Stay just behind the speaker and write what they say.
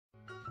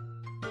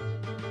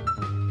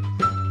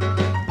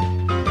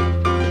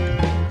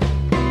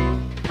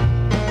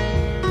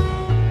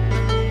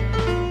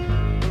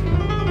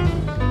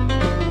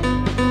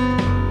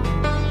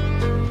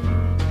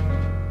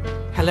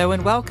Hello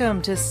and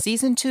welcome to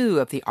Season 2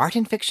 of the Art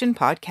and Fiction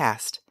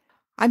Podcast.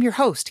 I'm your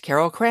host,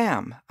 Carol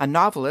Cram, a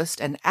novelist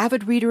and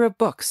avid reader of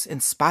books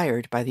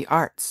inspired by the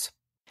arts.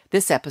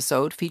 This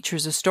episode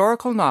features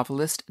historical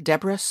novelist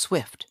Deborah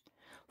Swift.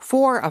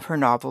 4 of her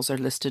novels are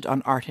listed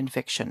on Art and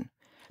Fiction: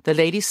 The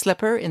Lady's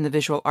Slipper in the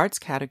Visual Arts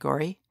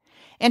category,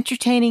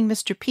 Entertaining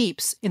Mr.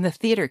 Pepys in the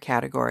Theatre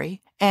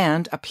category,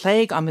 and A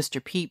Plague on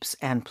Mr. Pepys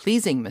and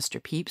Pleasing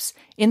Mr. Pepys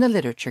in the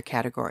Literature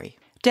category.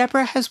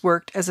 Deborah has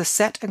worked as a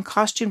set and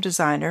costume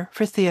designer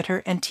for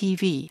theatre and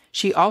TV.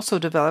 She also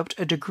developed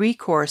a degree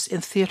course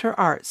in theatre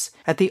arts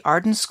at the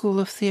Arden School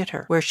of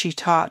Theatre, where she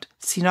taught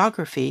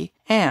scenography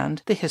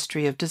and the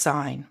history of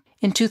design.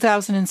 In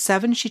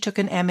 2007, she took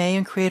an MA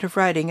in creative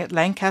writing at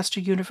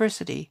Lancaster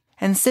University,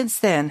 and since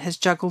then has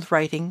juggled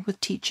writing with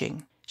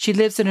teaching. She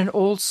lives in an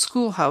old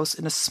schoolhouse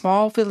in a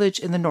small village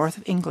in the north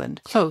of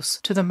England,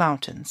 close to the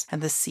mountains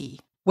and the sea.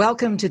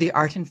 Welcome to the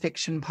Art and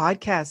Fiction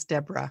Podcast,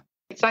 Deborah.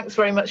 Thanks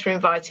very much for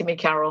inviting me,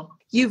 Carol.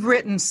 You've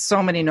written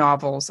so many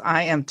novels.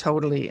 I am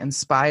totally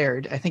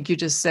inspired. I think you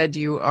just said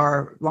you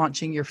are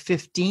launching your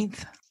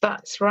 15th.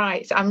 That's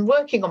right. I'm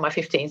working on my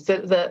 15th.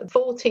 The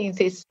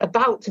 14th is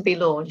about to be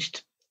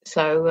launched.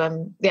 So,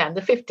 and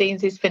the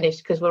 15th is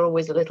finished because we're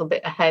always a little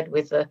bit ahead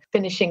with the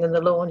finishing and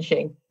the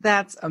launching.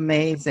 That's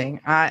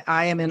amazing.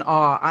 I am in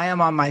awe. I am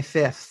on my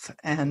 5th,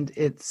 and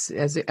it's,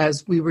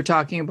 as we were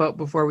talking about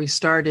before we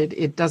started,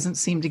 it doesn't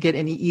seem to get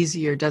any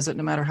easier, does it,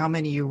 no matter how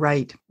many you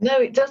write? No,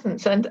 it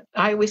doesn't. And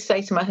I always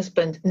say to my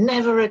husband,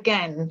 never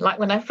again. Like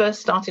when I first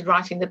started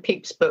writing the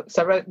Pepys books,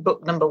 I wrote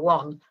book number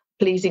 1,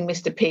 Pleasing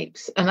Mr.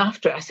 Pepys. And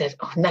after it, I said,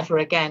 never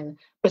again.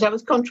 But I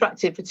was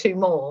contracted for 2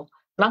 more.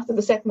 And after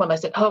the second one, I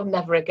said,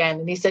 never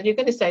again. And he said, you're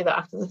going to say that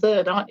after the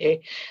third, aren't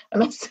you?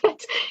 And I said,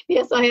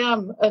 yes, I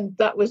am. And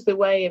that was the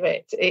way of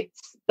it.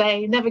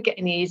 They never get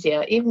any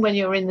easier. Even when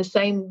you're in the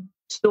same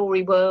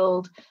story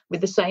world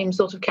with the same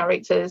sort of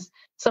characters,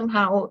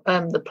 somehow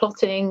the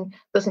plotting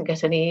doesn't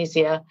get any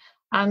easier.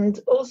 And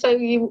also,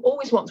 you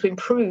always want to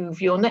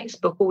improve. Your next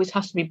book always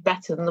has to be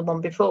better than the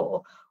one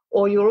before,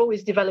 or you're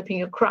always developing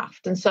your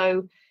craft. And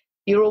so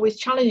you're always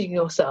challenging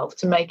yourself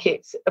to make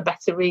it a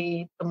better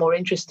read, a more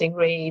interesting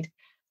read.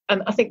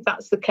 And I think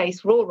that's the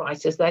case for all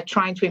writers. They're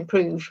trying to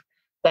improve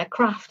their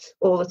craft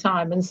all the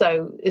time. And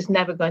so it's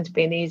never going to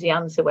be an easy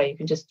answer where you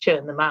can just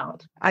churn them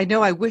out. I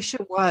know. I wish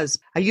it was.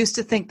 I used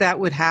to think that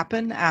would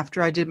happen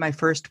after I did my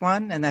first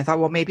one. And I thought,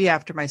 well, maybe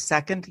after my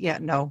second. Yeah,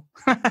 no.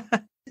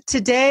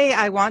 Today,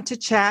 I want to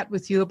chat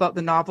with you about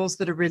the novels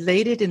that are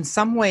related in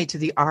some way to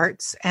the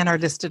arts and are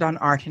listed on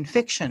Art and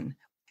Fiction.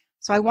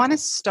 So I want to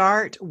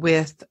start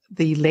with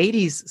The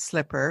Lady's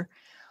Slipper,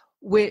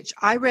 which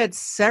I read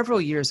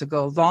several years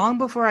ago, long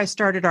before I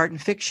started Art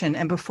and Fiction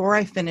and before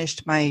I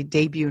finished my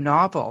debut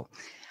novel.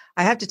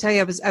 I have to tell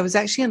you, I was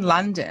actually in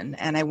London,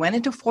 and I went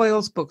into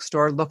Foyle's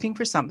bookstore looking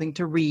for something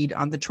to read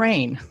on the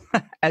train,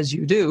 as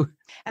you do.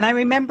 And I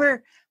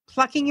remember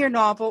plucking your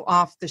novel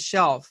off the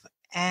shelf,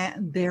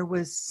 and there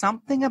was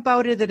something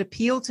about it that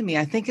appealed to me.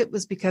 I think it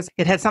was because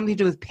it had something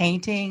to do with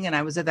painting, and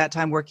I was at that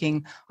time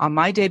working on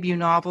my debut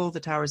novel,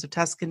 The Towers of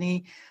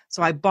Tuscany.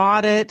 So I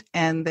bought it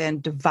and then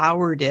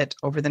devoured it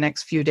over the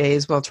next few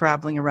days while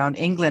traveling around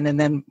England. And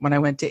then when I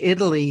went to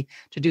Italy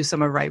to do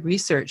some of my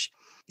research.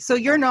 So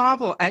your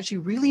novel actually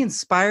really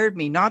inspired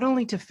me, not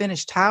only to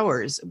finish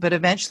Towers, but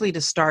eventually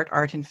to start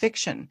Art and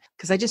Fiction,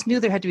 because I just knew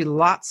there had to be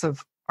lots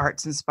of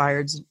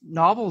arts-inspired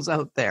novels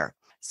out there.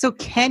 So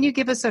can you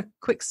give us a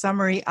quick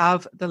summary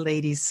of The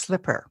Lady's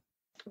Slipper?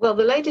 Well,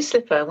 The Lady's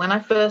Slipper, when I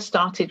first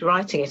started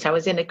writing it, I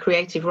was in a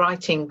creative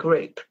writing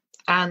group,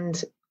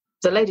 and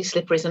The Lady's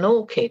Slipper is an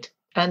orchid.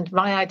 And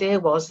my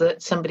idea was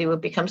that somebody would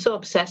become so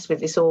obsessed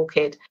with this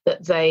orchid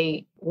that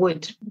they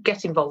would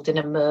get involved in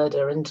a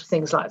murder and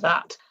things like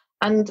that.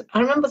 And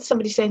I remember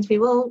somebody saying to me,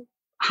 well,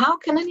 how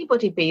can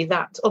anybody be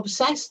that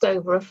obsessed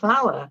over a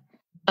flower?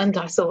 And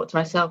I thought to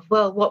myself,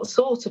 well, what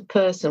sort of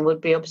person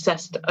would be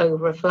obsessed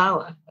over a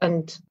flower?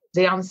 And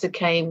the answer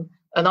came,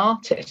 an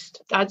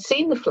artist. I'd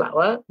seen the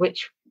flower,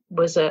 which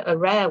was a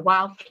rare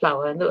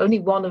wildflower, and only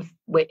one of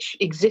which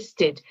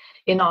existed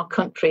in our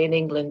country in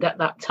England at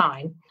that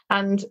time.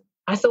 And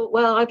I thought,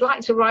 well, I'd like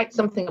to write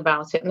something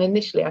about it. And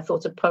initially I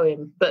thought a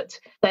poem, but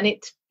then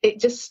it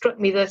just struck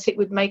me that it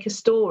would make a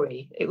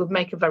story. It would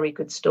make a very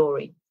good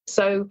story.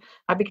 So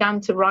I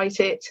began to write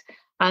it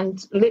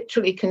and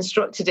literally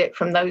constructed it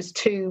from those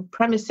 2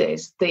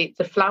 premises, the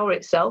flower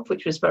itself,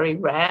 which was very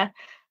rare,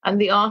 and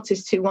the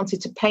artist who wanted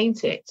to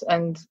paint it.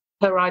 And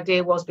her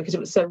idea was, because it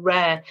was so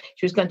rare,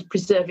 she was going to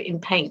preserve it in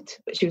paint,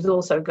 but she was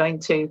also going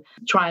to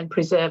try and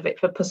preserve it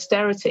for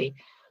posterity.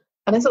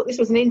 And I thought this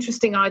was an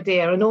interesting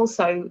idea, and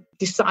also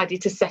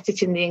decided to set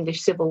it in the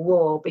English Civil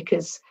War,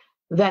 because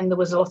then there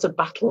was a lot of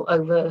battle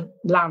over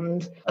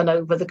land and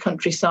over the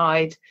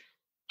countryside.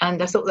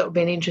 And I thought that would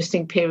be an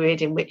interesting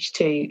period in which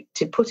to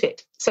put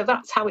it. So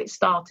that's how it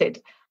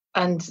started.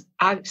 And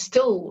I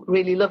still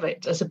really love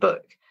it as a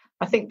book.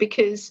 I think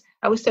because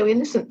I was so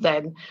innocent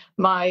then,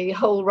 my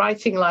whole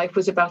writing life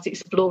was about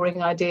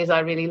exploring ideas I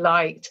really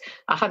liked.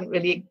 I hadn't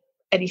really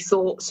any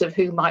thoughts of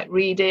who might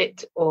read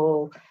it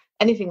or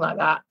anything like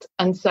that.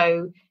 And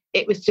so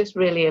it was just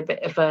really a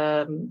bit of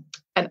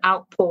an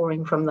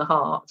outpouring from the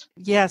heart.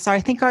 Yes, I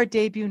think our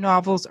debut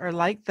novels are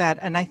like that.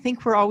 And I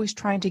think we're always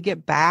trying to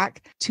get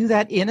back to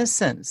that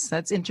innocence.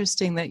 That's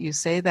interesting that you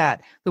say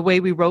that. The way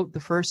we wrote the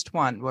first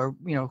one, where,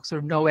 sort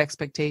of no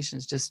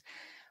expectations, just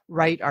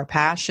write our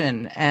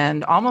passion.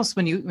 And almost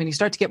when you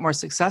start to get more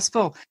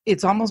successful,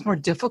 it's almost more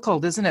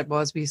difficult, isn't it? Well,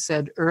 as we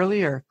said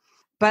earlier.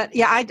 But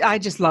yeah, I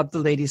just loved The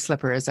Lady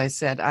Slipper, as I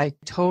said. I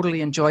totally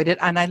enjoyed it.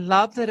 And I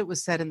love that it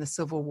was set in the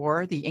Civil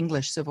War, the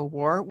English Civil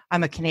War.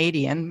 I'm a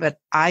Canadian, but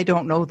I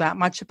don't know that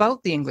much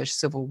about the English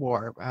Civil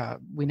War.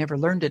 We never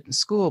learned it in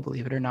school,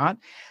 believe it or not.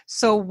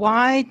 So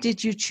why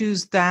did you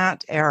choose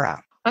that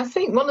era? I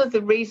think one of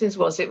the reasons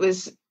was it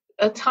was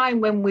a time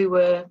when we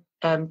were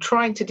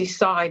trying to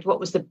decide what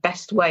was the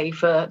best way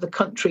for the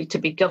country to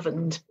be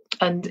governed.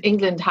 And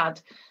England had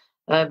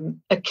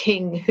a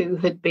king who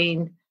had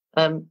been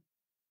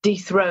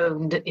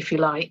dethroned, if you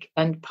like,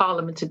 and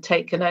Parliament had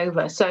taken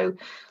over. So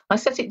I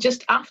set it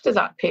just after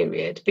that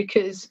period,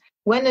 because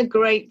when a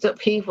great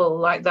upheaval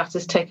like that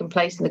has taken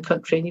place in the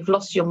country and you've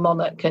lost your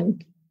monarch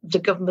and the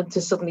government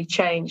has suddenly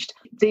changed,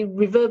 the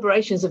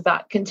reverberations of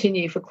that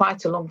continue for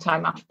quite a long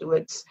time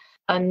afterwards.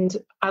 And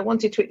I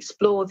wanted to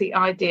explore the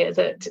idea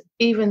that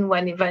even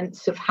when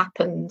events have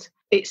happened,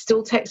 it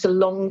still takes a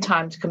long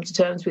time to come to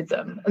terms with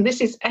them. And this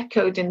is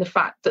echoed in the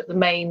fact that the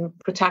main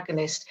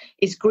protagonist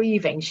is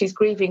grieving. She's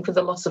grieving for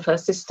the loss of her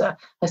sister.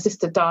 Her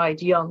sister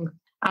died young.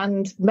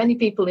 And many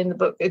people in the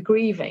book are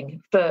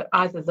grieving for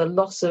either the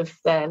loss of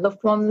their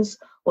loved ones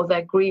or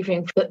they're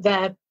grieving that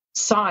their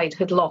side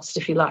had lost,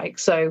 if you like.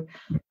 So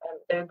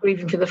they're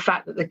grieving for the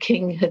fact that the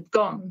king had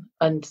gone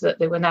and that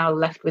they were now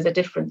left with a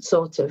different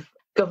sort of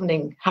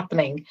governing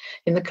happening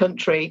in the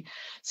country.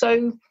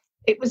 So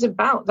it was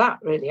about that,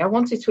 really. I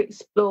wanted to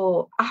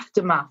explore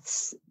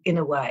aftermaths in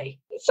a way.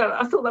 So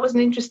I thought that was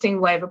an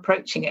interesting way of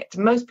approaching it.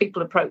 Most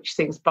people approach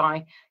things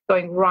by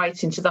going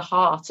right into the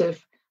heart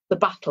of the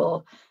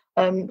battle.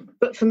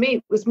 But for me,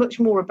 it was much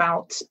more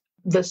about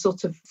the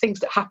sort of things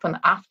that happen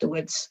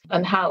afterwards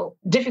and how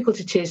difficult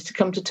it is to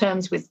come to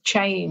terms with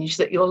change,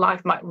 that your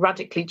life might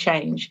radically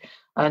change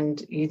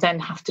and you then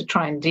have to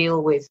try and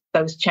deal with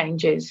those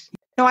changes.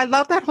 No, I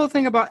love that whole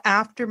thing about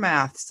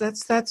aftermaths.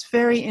 That's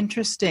very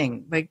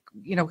interesting. Like,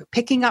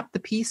 picking up the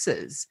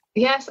pieces.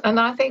 Yes, and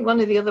I think one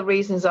of the other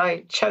reasons I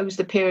chose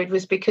the period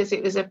was because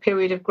it was a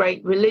period of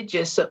great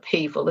religious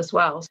upheaval as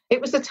well. It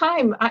was a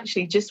time,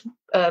 actually, just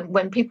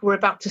when people were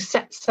about to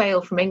set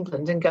sail from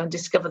England and go and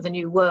discover the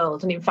new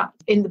world. And in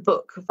fact, in the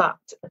book, that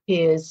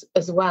appears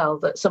as well,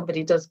 that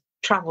somebody does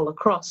travel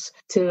across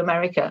to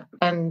America.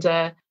 And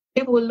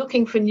people were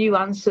looking for new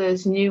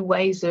answers, new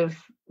ways of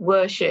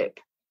worship.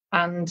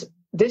 And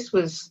this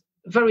was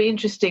very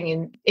interesting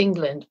in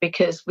England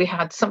because we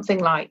had something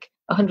like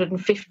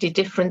 150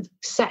 different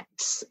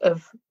sects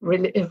of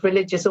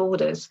religious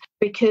orders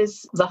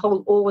because the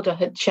whole order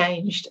had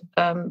changed.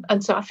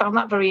 And so I found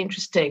that very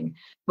interesting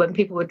when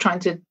people were trying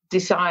to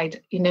decide,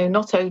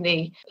 not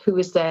only who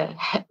was the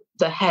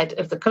head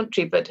of the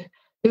country, but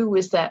who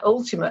was their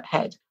ultimate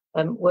head.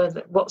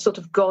 What sort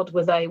of God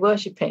were they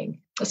worshipping?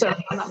 So I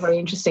find that very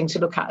interesting to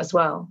look at as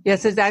well.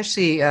 Yes, it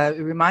actually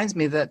it reminds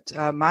me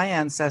that my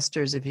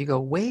ancestors, if you go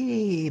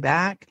way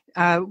back,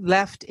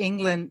 left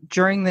England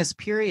during this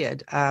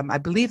period. I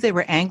believe they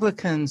were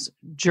Anglicans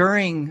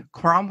during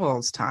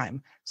Cromwell's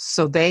time,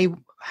 so they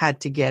had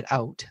to get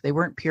out. They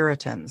weren't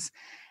Puritans.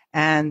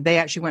 And they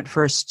actually went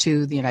first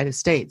to the United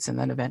States, and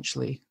then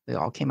eventually they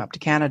all came up to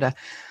Canada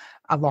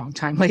a long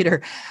time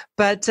later.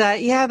 But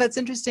yeah, that's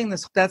interesting.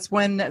 That's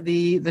when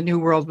the New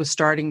World was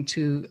starting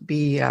to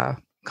be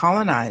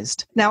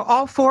colonized. Now,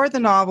 all four of the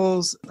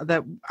novels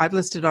that I've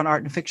listed on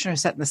Art and Fiction are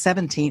set in the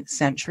 17th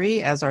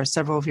century, as are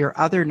several of your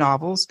other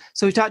novels.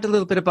 So we talked a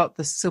little bit about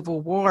the Civil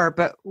War,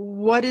 but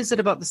what is it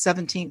about the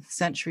 17th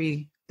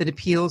century that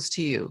appeals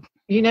to you?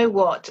 You know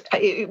what?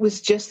 It was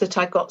just that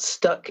I got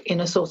stuck in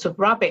a sort of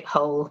rabbit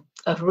hole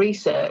of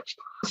research.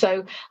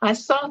 So I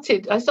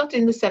started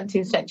in the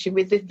 17th century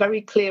with this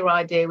very clear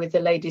idea with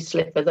The Lady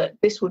Slipper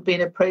that this would be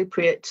an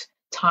appropriate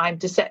time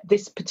to set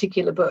this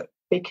particular book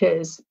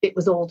because it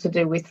was all to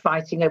do with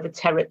fighting over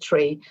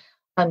territory,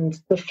 and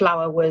the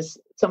flower was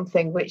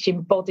something which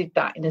embodied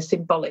that in a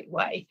symbolic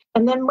way.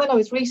 And then when I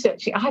was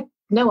researching, I had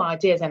no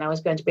idea then I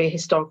was going to be a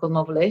historical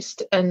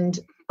novelist, and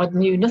I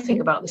knew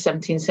nothing about the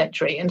 17th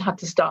century and had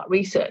to start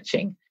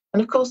researching.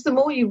 And of course, the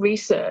more you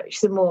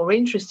research, the more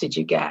interested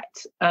you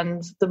get,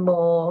 and the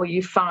more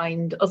you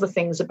find other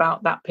things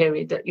about that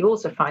period that you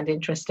also find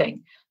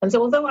interesting. And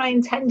so although I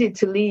intended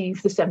to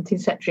leave the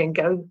 17th century and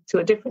go to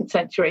a different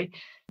century,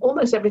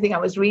 almost everything I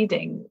was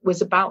reading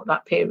was about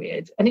that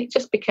period. And it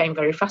just became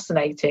very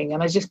fascinating.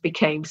 And I just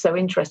became so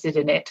interested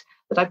in it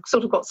that I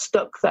sort of got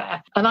stuck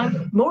there. And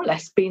I've more or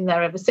less been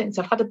there ever since.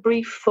 I've had a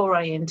brief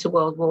foray into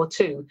World War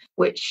II,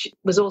 which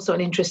was also an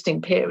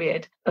interesting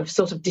period of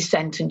sort of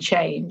dissent and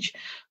change.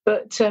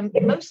 But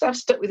most I've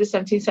stuck with the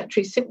 17th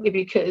century simply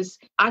because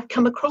I've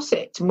come across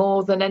it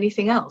more than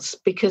anything else,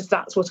 because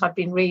that's what I've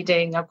been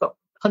reading. I've got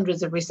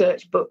hundreds of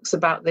research books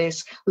about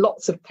this,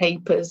 lots of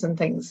papers and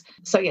things.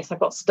 So yes, I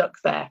got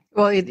stuck there.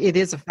 Well, it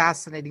is a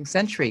fascinating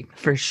century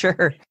for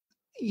sure.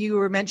 You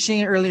were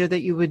mentioning earlier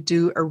that you would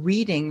do a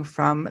reading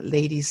from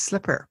Lady's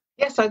Slipper.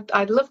 Yes,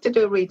 I'd love to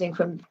do a reading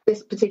from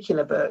this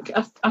particular book.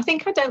 I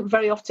think I don't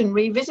very often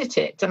revisit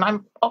it,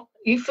 and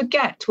you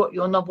forget what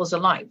your novels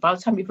are like. By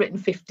the time you've written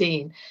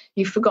 15,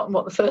 you've forgotten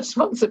what the first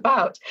one's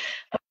about.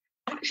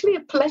 Actually, a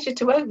pleasure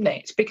to open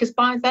it, because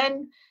by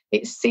then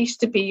it ceased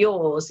to be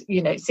yours.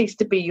 It ceased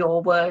to be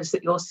your words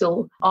that you're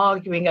still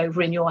arguing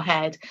over in your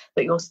head,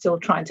 that you're still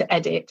trying to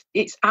edit.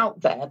 It's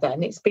out there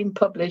then. It's been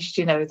published,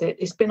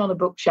 it's been on a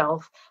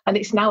bookshelf, and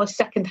it's now a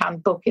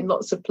second-hand book in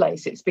lots of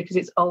places because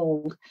it's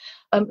old.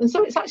 And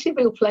so it's actually a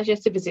real pleasure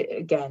to visit it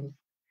again.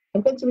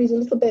 I'm going to read a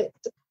little bit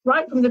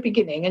right from the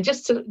beginning, and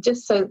just so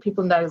that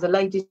people know, the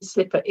Lady's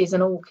Slipper is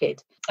an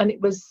orchid, and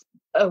it was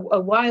a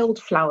wild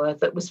flower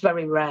that was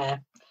very rare.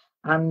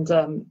 And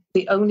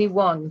the only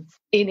one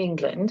in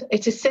England.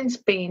 It has since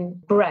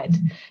been bred.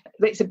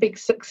 It's a big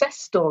success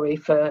story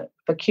for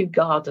Kew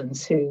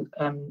Gardens, who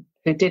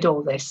did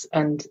all this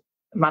and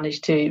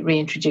managed to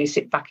reintroduce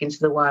it back into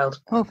the wild.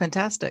 Oh,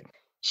 fantastic.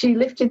 She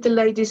lifted the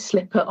Lady's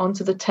Slipper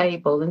onto the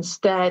table and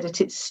stared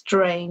at its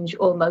strange,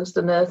 almost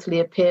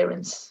unearthly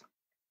appearance.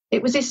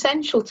 It was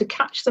essential to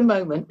catch the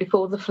moment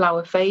before the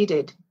flower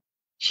faded.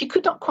 She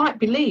could not quite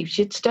believe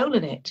she had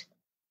stolen it.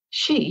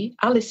 She,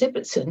 Alice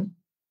Ibbotson,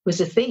 was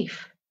a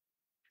thief.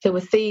 There were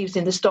thieves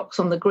in the stocks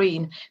on the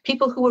green,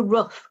 people who were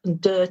rough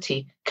and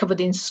dirty, covered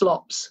in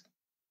slops.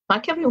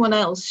 Like everyone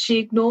else, she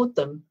ignored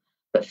them,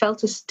 but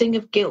felt a sting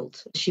of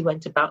guilt as she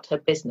went about her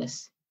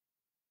business.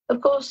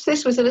 Of course,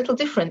 this was a little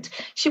different.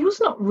 She was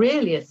not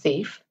really a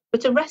thief,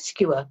 but a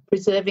rescuer,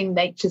 preserving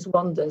nature's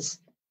wonders.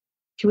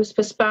 She was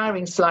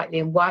perspiring slightly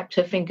and wiped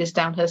her fingers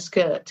down her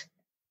skirt.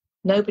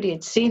 Nobody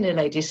had seen a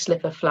Lady's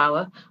Slipper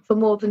flower for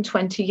more than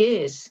 20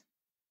 years.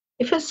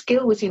 If her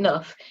skill was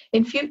enough,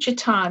 in future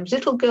times,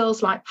 little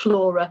girls like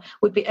Flora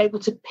would be able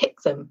to pick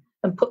them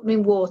and put them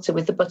in water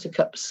with the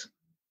buttercups.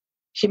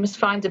 She must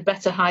find a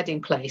better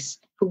hiding place,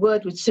 for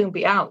word would soon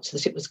be out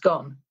that it was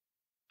gone.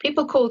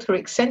 People called her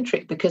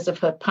eccentric because of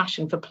her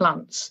passion for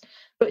plants,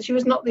 but she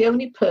was not the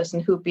only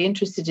person who would be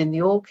interested in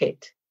the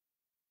orchid.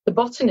 The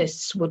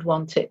botanists would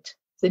want it,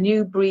 the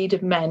new breed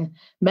of men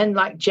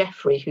like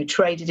Geoffrey, who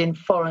traded in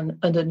foreign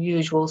and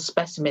unusual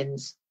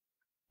specimens.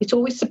 It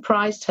always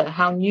surprised her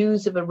how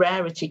news of a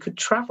rarity could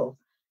travel,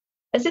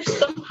 as if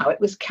somehow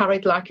it was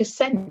carried like a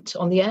scent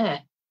on the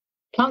air.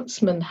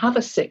 Plantsmen have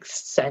a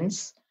sixth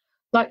sense.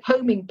 Like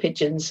homing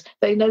pigeons,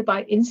 they know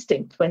by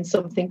instinct when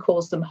something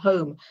calls them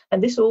home,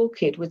 and this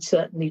orchid would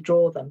certainly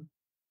draw them.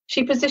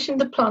 She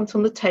positioned the plant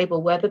on the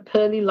table where the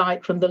pearly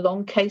light from the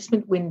long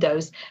casement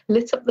windows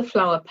lit up the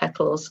flower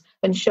petals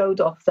and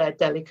showed off their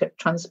delicate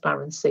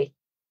transparency.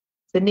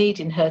 The need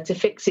in her to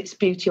fix its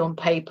beauty on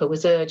paper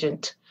was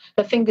urgent.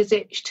 Her fingers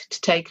itched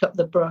to take up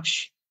the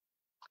brush.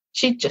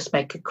 She'd just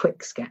make a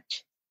quick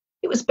sketch.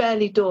 It was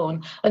barely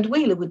dawn, and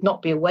Wheeler would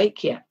not be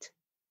awake yet.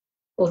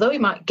 Although he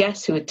might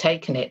guess who had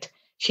taken it,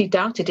 she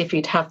doubted if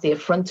he'd have the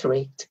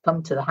effrontery to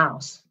come to the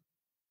house.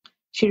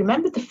 She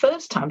remembered the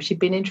first time she'd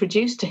been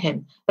introduced to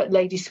him at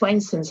Lady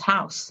Swainson's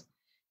house.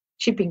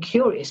 She'd been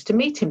curious to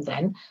meet him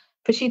then,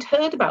 for she'd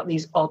heard about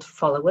these odd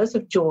followers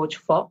of George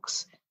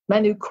Fox,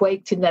 men who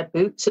quaked in their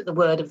boots at the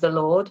word of the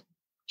Lord.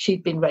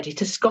 She'd been ready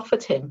to scoff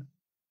at him,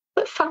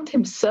 but found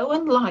him so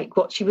unlike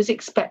what she was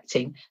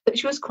expecting that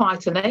she was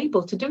quite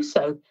unable to do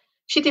so.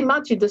 She'd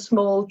imagined a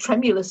small,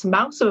 tremulous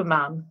mouse of a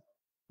man,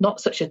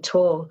 not such a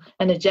tall,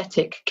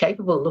 energetic,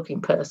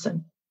 capable-looking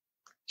person.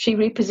 She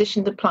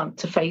repositioned the plant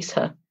to face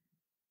her.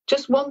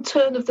 Just one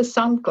turn of the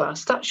sand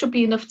glass, that should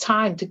be enough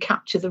time to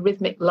capture the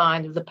rhythmic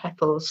line of the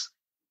petals.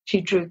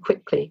 She drew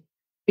quickly,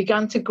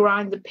 began to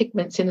grind the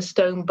pigments in a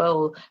stone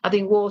bowl,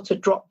 adding water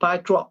drop by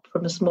drop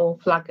from a small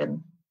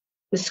flagon.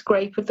 The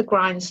scrape of the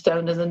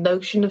grindstone and the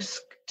notion of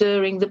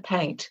stirring the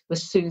paint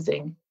was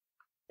soothing.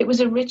 It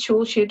was a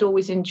ritual she had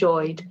always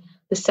enjoyed.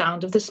 The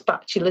sound of the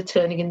spatula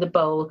turning in the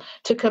bowl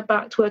took her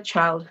back to her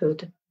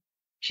childhood.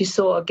 She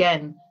saw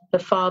again her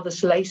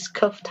father's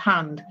lace-cuffed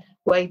hand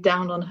weighed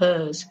down on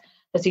hers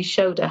as he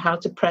showed her how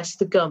to press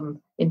the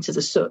gum into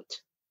the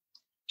soot.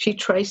 She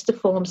traced the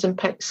forms and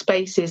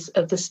spaces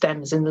of the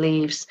stems and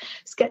leaves,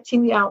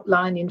 sketching the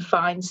outline in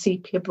fine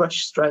sepia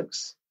brush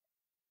strokes.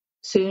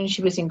 Soon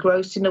she was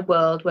engrossed in a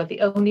world where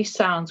the only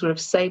sounds were of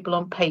sable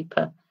on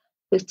paper,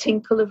 the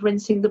tinkle of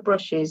rinsing the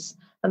brushes,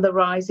 and the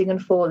rising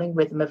and falling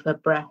rhythm of her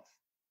breath.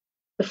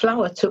 The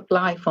flower took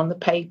life on the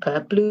paper,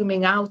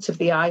 blooming out of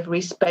the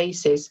ivory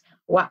spaces,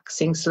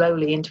 waxing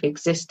slowly into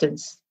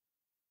existence.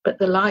 But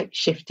the light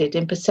shifted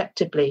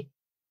imperceptibly,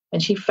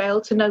 and she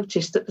failed to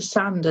notice that the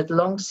sand had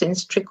long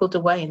since trickled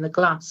away in the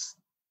glass.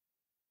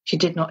 She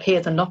did not hear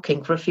the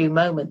knocking for a few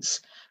moments,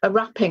 a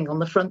rapping on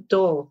the front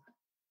door.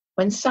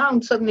 When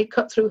sound suddenly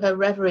cut through her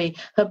reverie,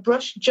 her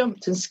brush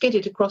jumped and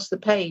skidded across the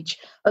page.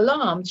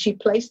 Alarmed, she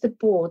placed the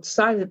board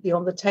silently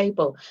on the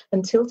table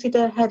and tilted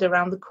her head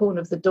around the corner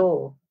of the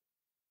door.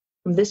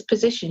 From this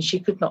position, she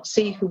could not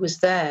see who was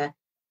there.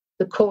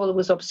 The caller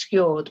was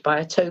obscured by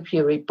a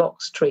topiary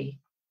box tree.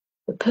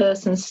 The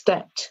person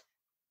stepped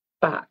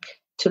back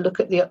to look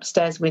at the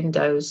upstairs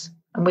windows,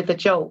 and with a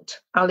jolt,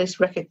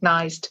 Alice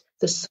recognised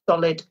the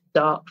solid,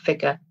 dark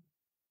figure.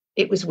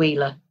 It was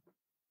Wheeler.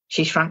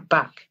 She shrank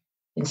back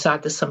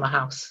inside the summer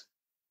house.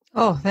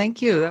 Oh,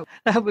 thank you.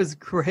 That was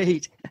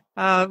great.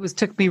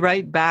 Took me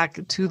right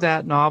back to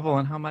that novel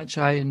and how much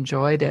I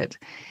enjoyed it,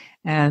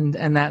 and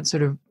that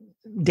sort of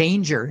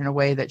danger in a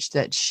way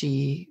that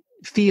she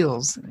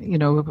feels,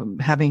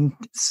 having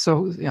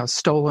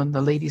stolen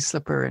the lady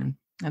slipper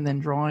and then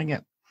drawing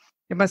it.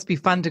 It must be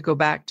fun to go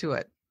back to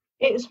it.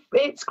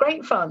 It's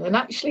great fun, and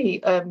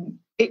actually,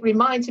 it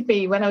reminded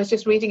me when I was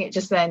just reading it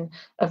just then.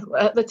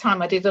 At the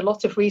time, I did a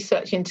lot of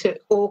research into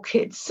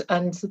orchids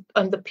and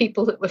the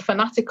people that were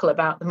fanatical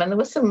about them, and there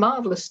were some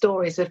marvelous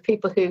stories of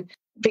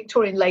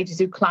Victorian ladies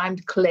who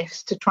climbed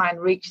cliffs to try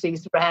and reach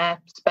these rare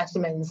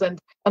specimens, and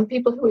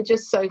people who were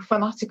just so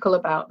fanatical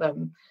about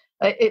them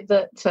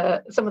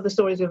that some of the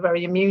stories were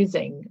very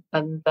amusing.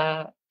 And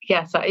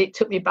yes, it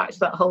took me back to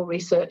that whole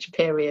research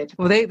period.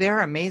 Well, they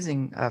are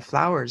amazing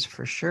flowers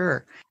for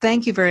sure.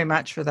 Thank you very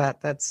much for that.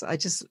 I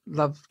just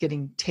love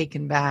getting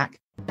taken back.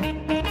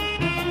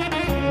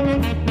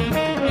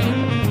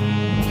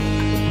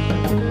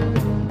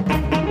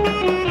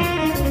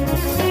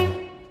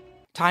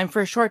 Time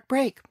for a short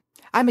break.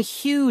 I'm a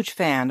huge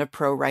fan of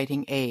Pro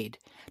Writing Aid.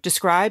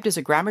 Described as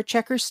a grammar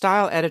checker,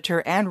 style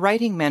editor, and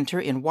writing mentor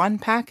in one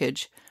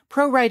package,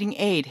 Pro Writing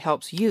Aid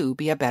helps you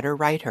be a better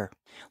writer.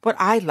 What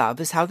I love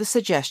is how the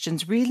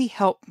suggestions really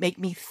help make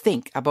me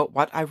think about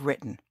what I've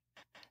written.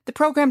 The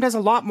program does a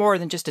lot more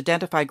than just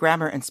identify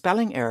grammar and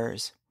spelling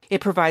errors.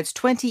 It provides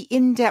 20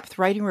 in-depth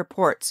writing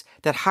reports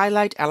that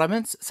highlight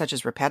elements such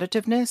as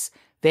repetitiveness,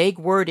 vague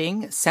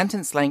wording,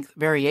 sentence length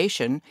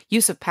variation,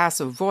 use of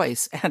passive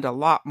voice, and a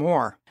lot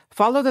more.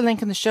 Follow the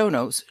link in the show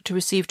notes to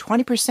receive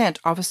 20%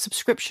 off a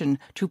subscription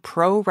to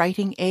Pro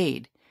Writing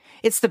Aid.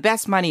 It's the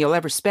best money you'll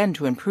ever spend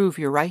to improve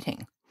your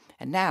writing.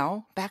 And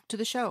now, back to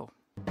the show.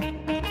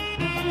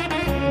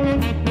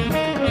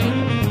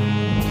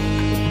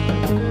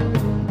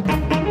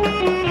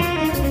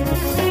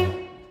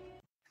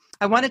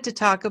 I wanted to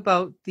talk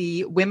about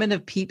the Women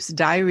of Pepys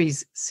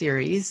Diaries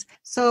series.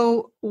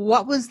 So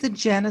what was the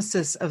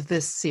genesis of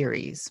this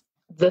series?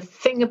 The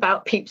thing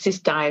about Pepys's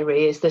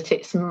diary is that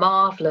it's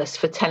marvellous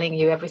for telling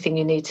you everything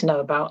you need to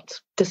know about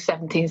the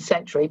 17th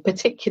century,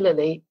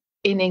 particularly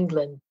in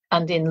England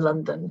and in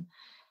London.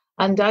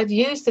 And I'd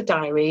used the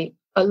diary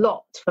a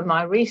lot for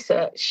my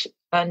research,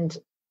 and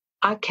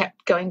I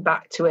kept going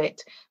back to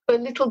it for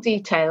little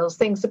details,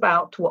 things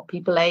about what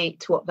people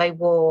ate, what they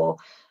wore,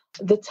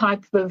 the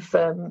type of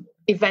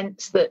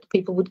events that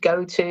people would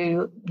go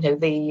to,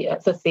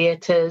 the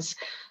theatres,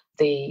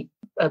 the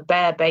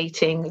bear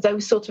baiting,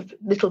 those sort of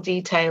little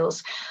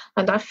details.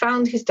 And I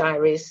found his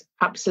diaries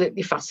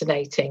absolutely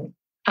fascinating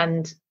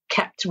and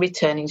kept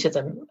returning to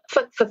them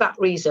for that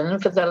reason and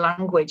for the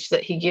language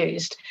that he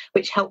used,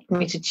 which helped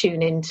me to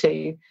tune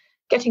into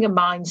getting a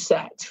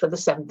mindset for the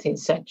 17th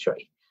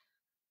century.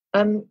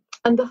 And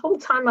the whole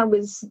time I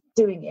was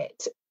doing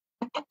it,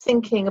 I kept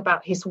thinking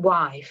about his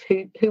wife,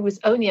 who was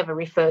only ever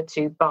referred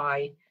to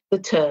by the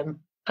term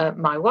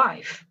my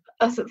wife.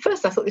 At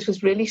first, I thought this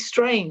was really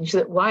strange,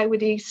 that why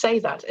would he say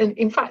that? And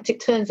in fact,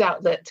 it turns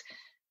out that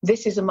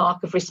this is a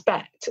mark of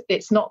respect.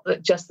 It's not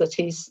just that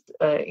he's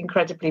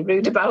incredibly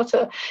rude about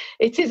her.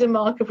 It is a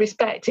mark of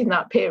respect in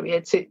that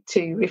period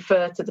to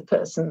refer to the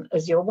person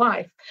as your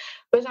wife.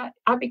 But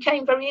I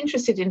became very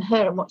interested in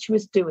her and what she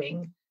was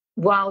doing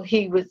while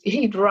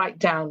he'd write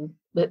down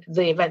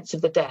the events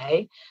of the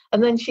day,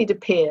 and then she'd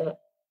appear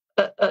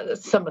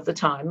some of the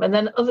time, and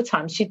then other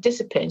times she'd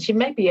disappear, and she'd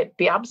maybe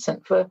be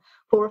absent for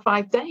 4 or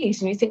 5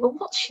 days, and you think, well,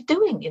 what's she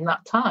doing in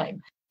that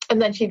time?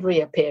 And then she'd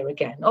reappear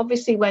again.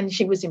 Obviously, when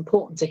she was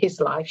important to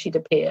his life, she'd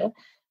appear,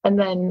 and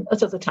then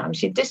at other times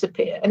she'd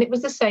disappear. And it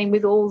was the same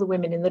with all the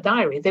women in the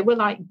diary. They were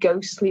like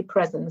ghostly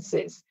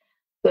presences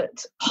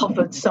that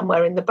hovered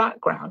somewhere in the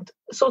background,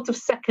 sort of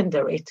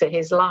secondary to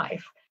his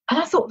life. And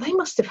I thought they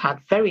must have had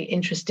very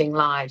interesting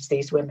lives,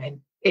 these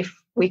women, if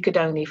we could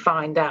only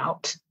find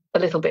out a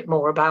little bit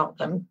more about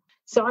them.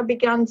 So I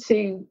began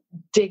to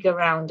dig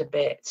around a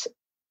bit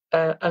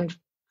and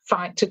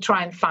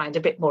try and find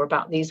a bit more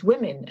about these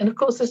women. And of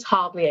course, there's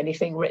hardly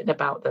anything written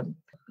about them.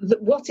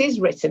 What is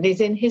written is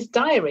in his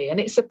diary,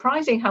 and it's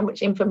surprising how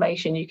much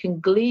information you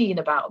can glean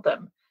about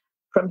them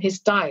from his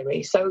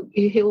diary. So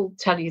he'll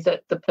tell you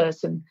that the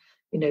person,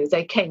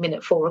 they came in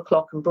at 4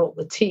 o'clock and brought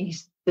the tea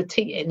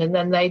in, and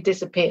then they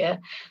disappear.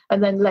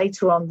 And then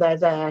later on, they're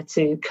there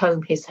to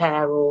comb his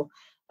hair or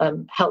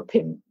help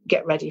him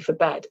get ready for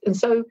bed. And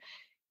so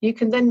you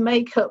can then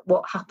make up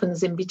what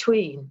happens in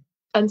between.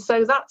 And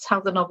so that's how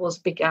the novels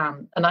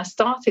began. And I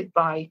started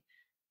by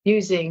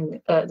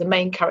using the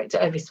main character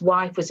of his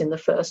wife was in the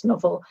first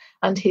novel,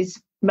 and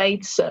his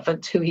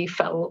maidservant, who he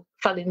fell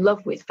heavily in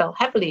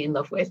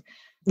love with,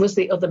 was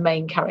the other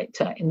main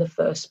character in the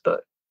first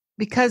book.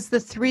 Because the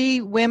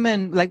 3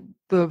 women, like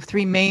the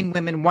three main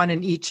women, one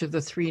in each of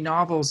the three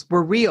novels,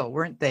 were real,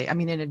 weren't they? I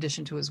mean, in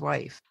addition to his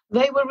wife.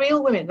 They were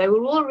real women. They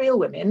were all real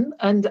women.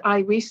 And I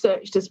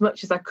researched as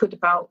much as I could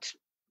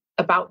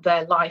about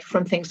their life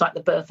from things like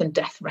the birth and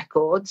death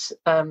records.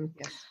 Yes.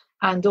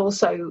 And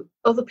also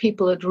other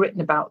people had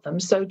written about them.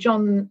 So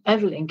John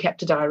Evelyn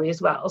kept a diary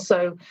as well.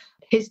 So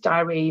his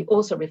diary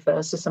also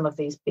refers to some of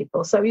these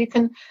people. So you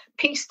can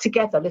piece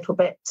together little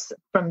bits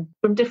from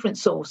different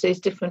sources,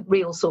 different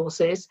real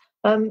sources.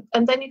 And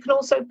then you can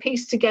also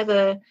piece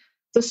together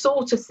the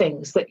sort of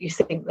things that you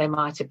think they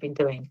might have been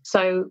doing.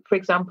 So, for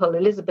example,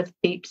 Elizabeth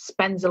Pepys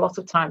spends a lot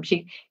of time.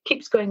 She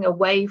keeps going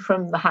away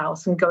from the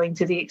house and going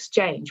to the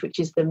Exchange, which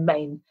is the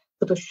main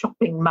sort of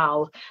shopping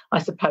mall, I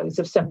suppose,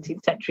 of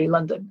 17th century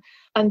London.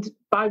 And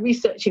by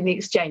researching the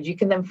Exchange, you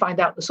can then find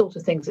out the sort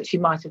of things that she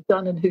might have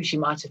done and who she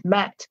might have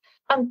met.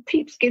 And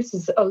Pepys gives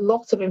us a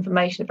lot of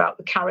information about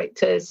the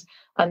characters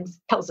and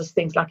tells us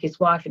things like his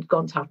wife had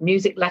gone to have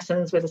music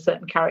lessons with a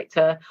certain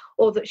character,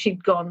 or that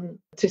she'd gone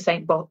to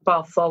St.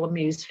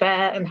 Bartholomew's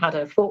Fair and had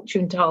her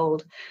fortune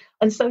told.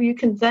 And so you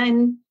can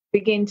then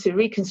begin to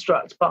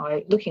reconstruct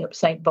by looking up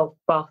St.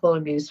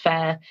 Bartholomew's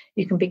Fair.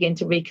 You can begin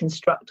to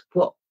reconstruct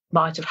what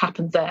might have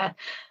happened there.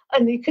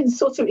 And you can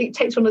it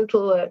takes on a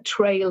little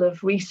trail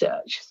of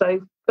research.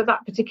 So for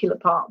that particular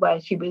part where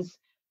she was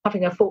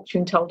having her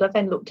fortune told, I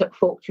then looked at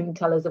fortune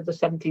tellers of the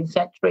 17th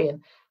century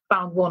and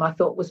found one I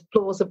thought was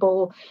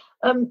plausible,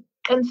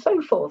 and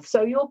so forth.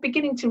 So you're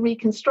beginning to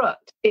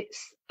reconstruct.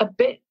 It's a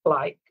bit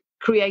like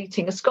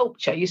creating a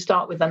sculpture. You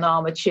start with an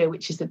armature,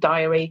 which is the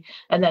diary,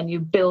 and then you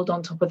build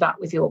on top of that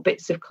with your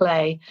bits of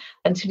clay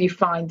until you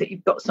find that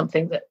you've got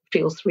something that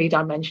feels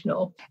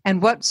three-dimensional.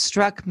 And what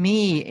struck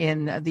me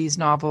in these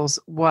novels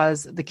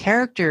was the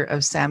character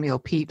of Samuel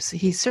Pepys.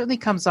 He certainly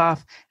comes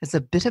off as a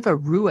bit of a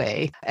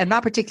roue and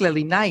not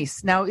particularly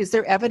nice. Now, is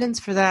there evidence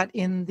for that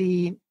in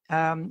the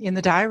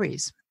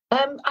diaries?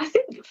 I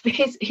think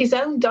his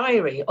own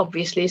diary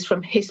obviously is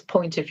from his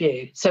point of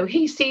view. So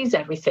he sees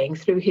everything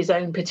through his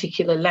own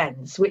particular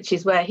lens, which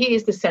is where he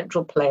is the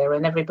central player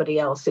and everybody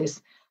else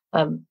is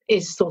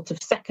sort of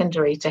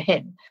secondary to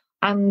him.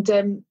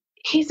 And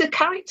he's a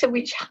character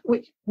which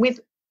with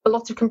a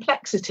lot of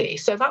complexity.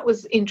 So that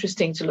was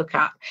interesting to look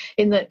at,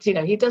 in that,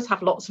 he does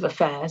have lots of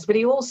affairs, but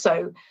he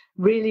also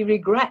really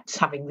regrets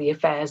having the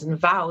affairs and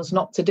vows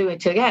not to do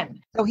it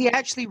again. So he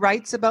actually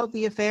writes about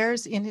the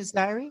affairs in his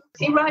diary?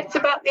 He writes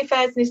about the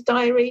affairs in his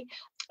diary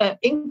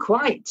in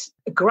quite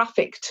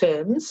graphic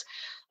terms.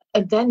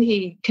 And then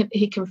he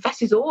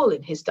confesses all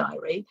in his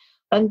diary.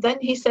 And then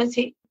he says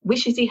he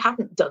wishes he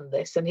hadn't done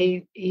this. And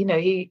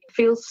he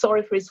feels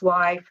sorry for his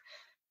wife.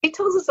 He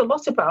tells us a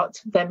lot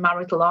about their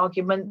marital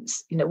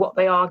arguments, what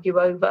they argue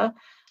over.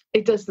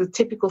 He does the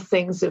typical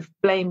things of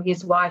blaming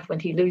his wife when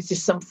he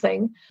loses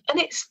something. And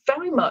it's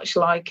very much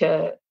like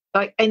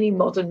any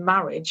modern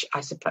marriage,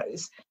 I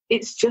suppose.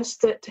 It's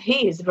just that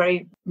he is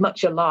very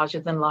much a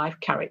larger-than-life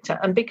character.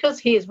 And because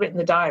he has written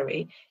the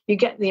diary, you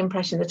get the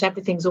impression that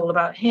everything's all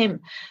about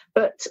him.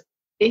 But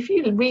if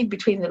you read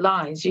between the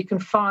lines, you can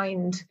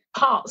find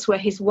parts where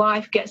his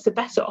wife gets the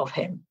better of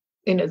him.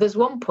 There's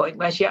one point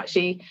where she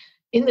actually...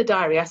 In the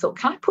diary, I thought,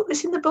 can I put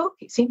this in the book?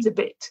 It seems a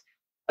bit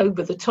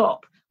over the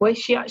top, where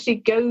she actually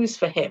goes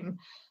for him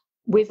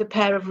with a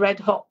pair of red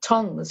hot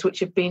tongs, which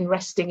have been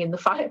resting in the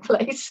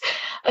fireplace,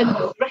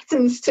 and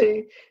threatens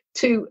to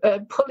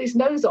pull his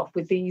nose off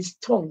with these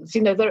tongs.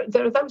 There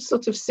are those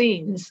sort of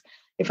scenes,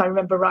 if I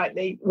remember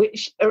rightly,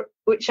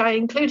 which I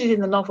included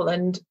in the novel.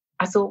 And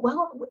I thought,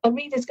 well, a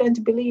reader's going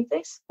to believe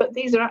this, but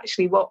these are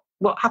actually what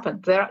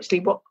happened. They're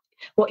actually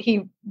what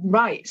he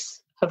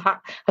writes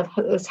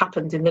has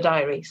happened in the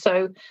diary.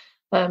 So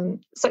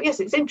yes,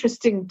 it's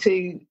interesting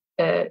to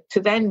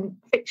then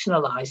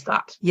fictionalize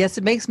that. Yes,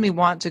 it makes me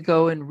want to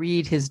go and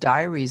read his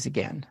diaries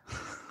again,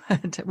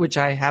 which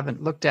I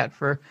haven't looked at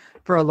for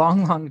a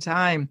long, long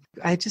time.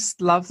 I just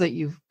love that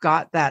you've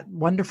got that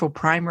wonderful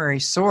primary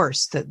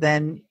source that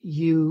then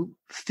you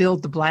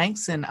filled the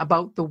blanks in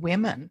about the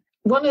women.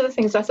 One of the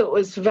things I thought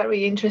was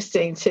very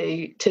interesting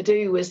to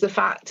do was the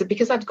fact that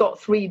because I'd got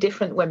three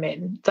different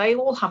women, they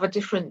all have a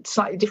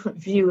slightly different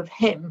view of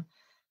him,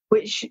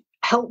 which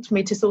helped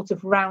me to sort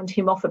of round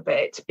him off a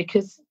bit.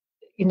 Because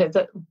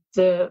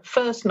the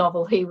first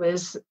novel, he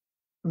was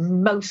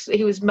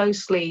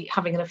mostly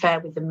having an affair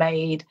with the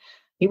maid.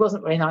 He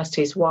wasn't very nice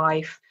to his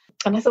wife,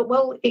 and I thought,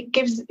 well, it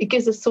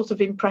gives a sort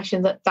of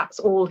impression that that's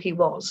all he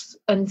was.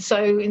 And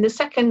so in the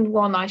second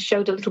one, I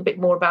showed a little bit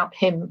more about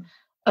him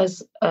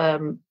as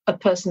a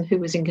person who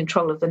was in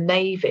control of the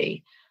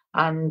Navy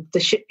and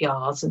the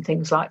shipyards and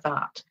things like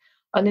that.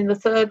 And in the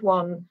third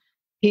one,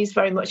 he's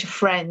very much a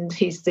friend.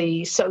 He's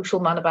the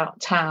social man about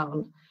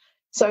town.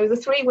 So the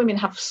three women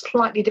have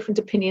slightly different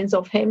opinions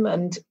of him,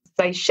 and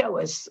they show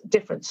us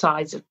different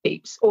sides of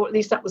Pepys, or at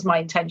least that was my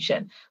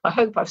intention. I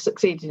hope I've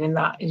succeeded in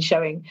that, in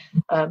showing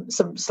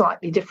some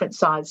slightly different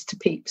sides to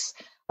Pepys,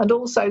 and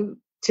also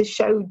to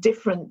show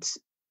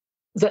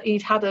that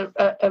he'd had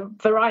a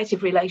variety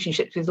of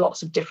relationships with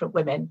lots of different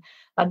women,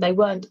 and they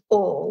weren't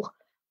all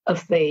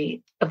of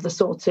the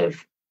sort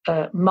of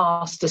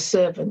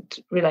master-servant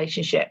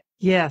relationship.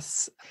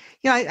 Yes.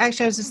 Yeah, I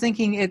was just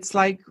thinking it's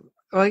like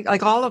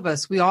all of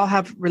us, we all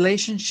have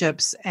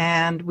relationships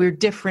and we're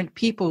different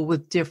people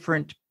with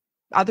different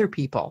other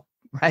people,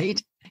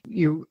 right?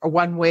 You are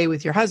one way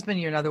with your husband,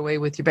 you're another way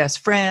with your best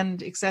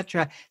friend,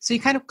 etc. So you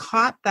kind of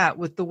caught that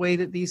with the way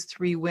that these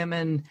three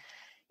women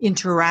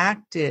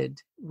interacted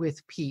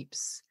with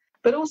Pepys.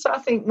 But also, I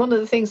think one of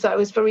the things that I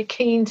was very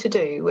keen to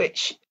do,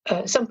 which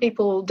some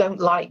people don't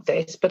like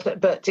this, but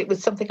it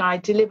was something I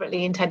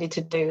deliberately intended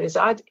to do, is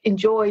I'd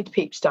enjoyed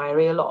Pepys'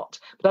 diary a lot,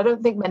 but I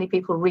don't think many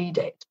people read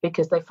it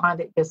because they find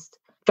it just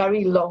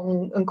very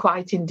long and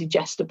quite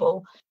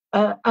indigestible.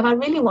 And I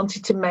really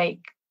wanted to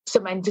make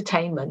some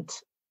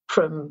entertainment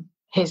from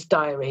his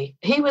diary.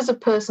 He was a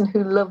person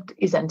who loved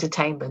his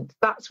entertainment.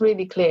 That's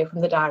really clear from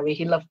the diary.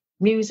 He loved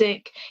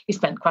music. He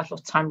spent quite a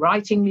lot of time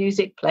writing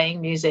music,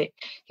 playing music.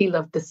 He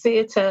loved the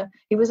theatre.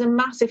 He was a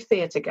massive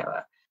theatre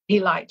goer. He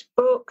liked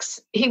books.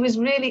 He was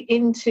really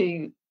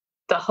into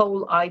the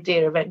whole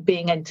idea of it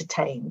being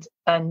entertained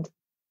and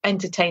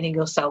entertaining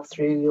yourself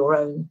through your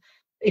own,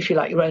 if you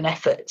like, your own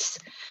efforts.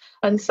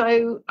 And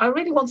so I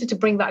really wanted to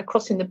bring that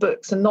across in the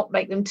books and not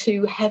make them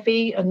too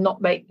heavy and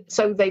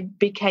so they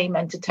became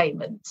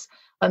entertainments.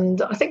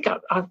 And I think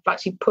I've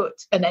actually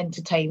put an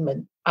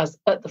entertainment as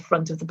at the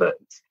front of the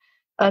books.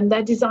 And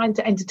they're designed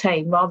to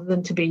entertain rather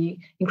than to be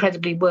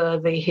incredibly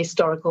worthy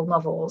historical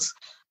novels.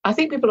 I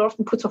think people are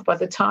often put off by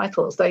the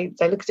titles. They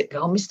look at it and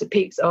go, oh, Mr.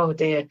 Pepys, oh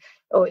dear,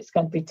 oh, it's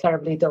going to be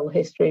terribly dull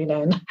history,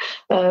 and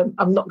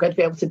I'm not going to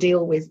be able to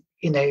deal with,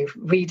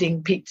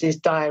 reading Pepys's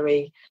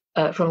diary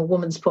from a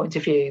woman's point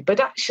of view. But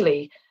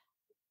actually,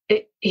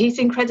 he's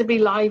incredibly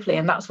lively,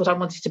 and that's what I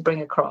wanted to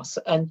bring across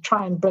and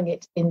try and bring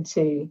it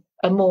into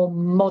a more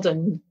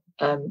modern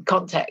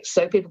context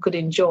so people could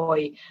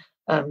enjoy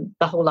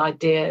the whole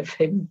idea of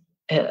him,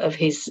 of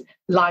his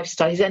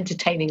lifestyle, his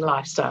entertaining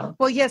lifestyle.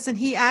 Well, yes, and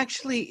he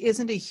actually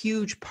isn't a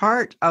huge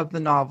part of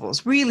the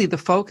novels. Really, the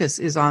focus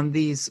is on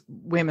these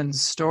women's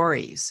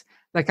stories.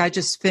 Like I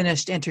just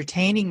finished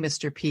Entertaining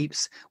Mr.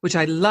 Pepys, which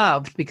I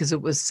loved because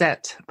it was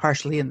set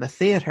partially in the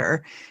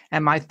theatre.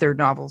 And my third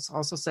novel's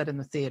also set in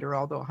the theatre,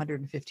 although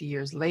 150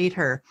 years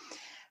later.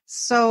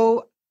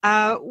 So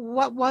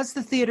what was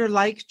the theatre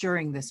like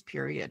during this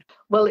period?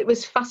 Well, it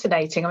was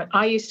fascinating. I mean,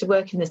 I used to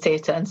work in the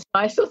theatre, and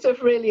I sort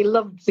of really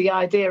loved the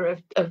idea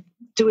of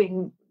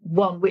doing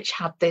one which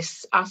had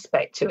this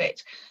aspect to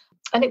it.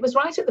 And it was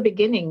right at the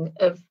beginning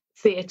of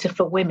theatre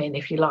for women,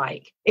 if you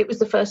like. It was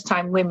the first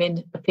time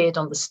women appeared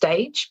on the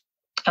stage.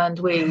 And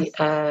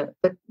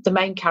the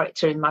main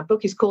character in my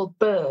book is called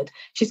Bird.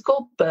 She's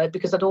called Bird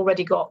because I'd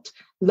already got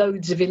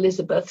loads of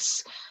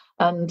Elizabeths.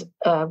 And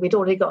we'd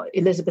already got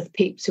Elizabeth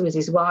Pepys, who was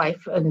his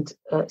wife, and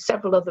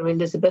several other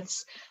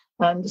Elizabeths.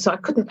 So I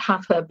couldn't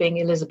have her being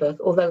Elizabeth,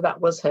 although that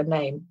was her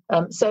name.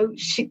 So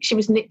she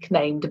was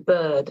nicknamed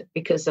Bird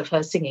because of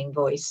her singing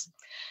voice.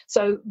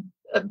 So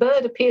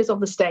Bird appears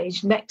on the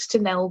stage next to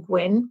Nell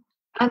Gwyn,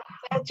 and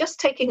they're just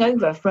taking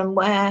over from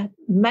where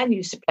men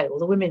used to play all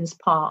the women's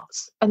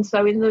parts. And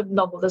so in the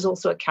novel, there's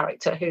also a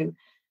character who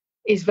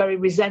is very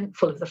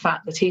resentful of the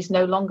fact that he's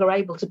no longer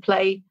able to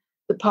play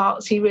the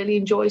parts he really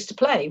enjoys to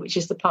play, which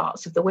is the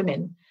parts of the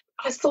women.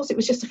 I thought it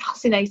was just a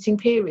fascinating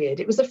period.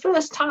 It was the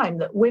first time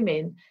that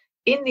women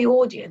in the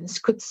audience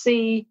could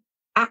see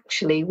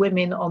actually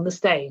women on the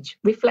stage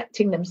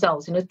reflecting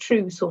themselves in a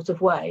true sort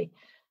of way.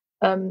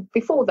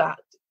 Before that,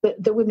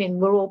 the women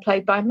were all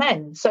played by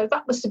men. So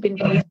that must have been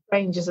very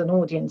strange as an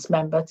audience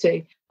member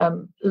to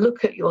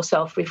look at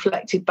yourself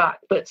reflected back,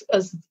 but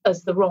as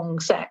the wrong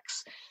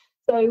sex.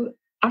 So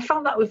I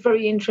found that was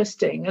very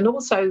interesting. And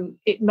also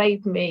it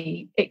made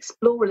me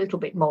explore a little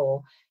bit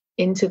more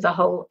into the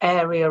whole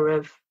area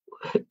of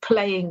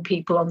playing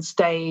people on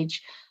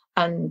stage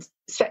and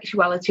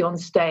sexuality on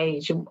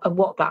stage and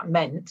what that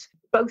meant,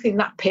 both in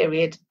that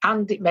period,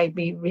 and it made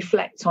me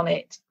reflect on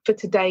it for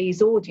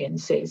today's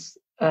audiences,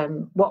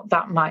 what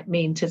that might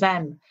mean to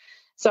them.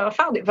 So I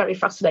found it very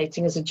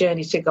fascinating as a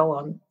journey to go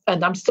on,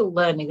 and I'm still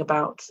learning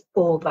about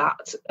all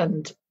that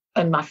and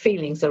my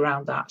feelings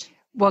around that.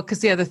 Well,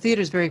 because, the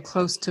theater is very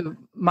close to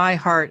my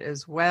heart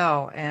as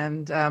well.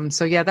 And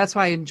that's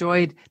why I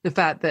enjoyed the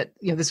fact that,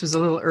 this was a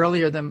little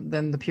earlier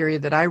than the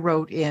period that I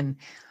wrote in.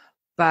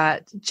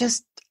 But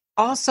just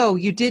also,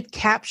 you did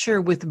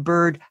capture with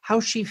Bird how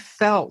she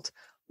felt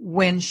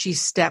when she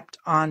stepped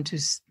onto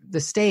the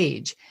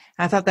stage.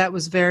 And I thought that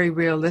was very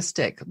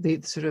realistic,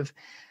 the sort of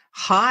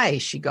high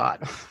she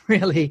got,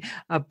 really,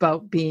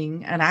 about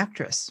being an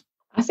actress.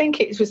 I think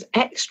it was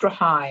extra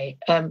high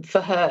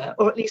for her,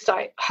 or at least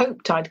I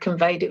hoped I'd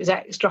conveyed it was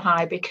extra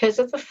high because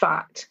of the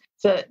fact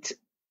that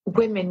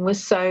women were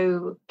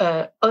so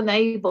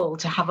unable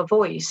to have a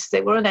voice.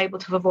 They were unable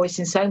to have a voice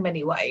in so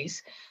many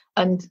ways.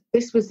 And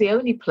this was the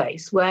only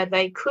place where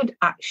they could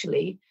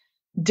actually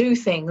do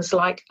things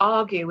like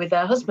argue with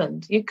their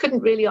husband. You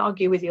couldn't really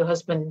argue with your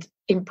husband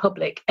in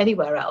public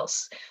anywhere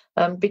else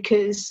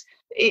because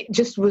it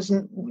just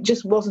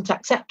wasn't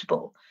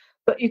acceptable.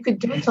 but you could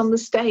do it on the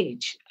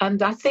stage.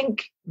 And I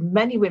think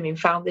many women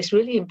found this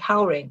really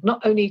empowering,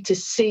 not only to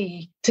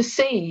see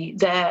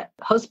their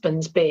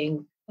husbands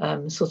being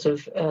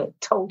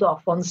told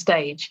off on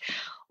stage,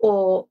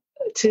 or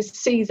to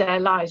see their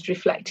lives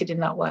reflected in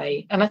that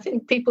way. And I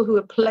think people who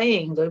were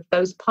playing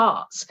those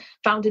parts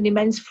found an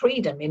immense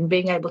freedom in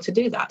being able to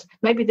do that.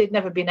 Maybe they'd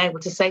never been able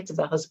to say to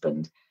their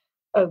husband,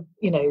 oh,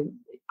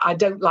 I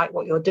don't like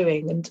what you're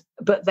doing,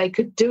 but they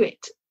could do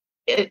it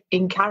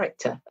in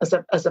character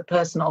as a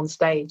person on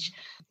stage.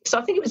 So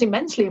I think it was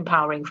immensely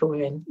empowering for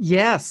women.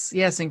 Yes,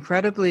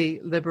 incredibly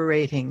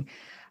liberating.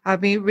 I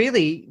mean,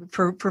 really,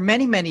 for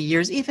many, many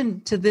years,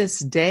 even to this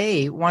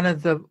day, one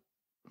of the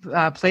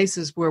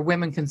places where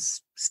women can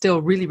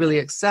still really, really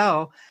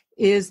excel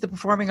is the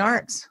performing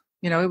arts.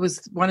 It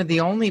was one of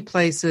the only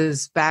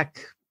places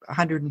back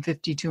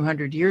 150,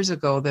 200 years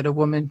ago that a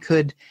woman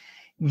could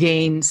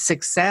gain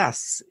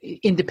success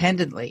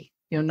independently,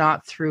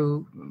 not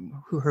through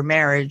her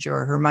marriage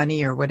or her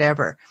money or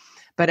whatever,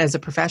 but as a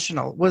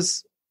professional,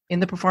 was in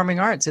the performing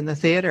arts, in the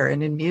theater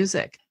and in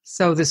music.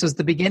 So this was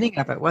the beginning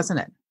of it, wasn't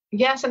it?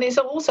 Yes, and it's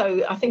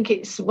also, I think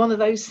it's one of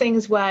those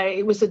things where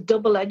it was a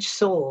double-edged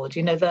sword,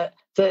 that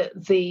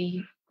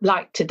the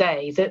like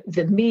today,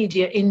 the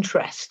media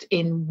interest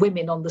in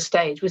women on the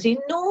stage was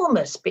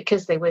enormous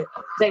because they were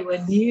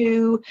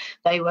new,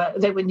 they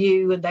were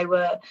new, and they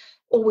were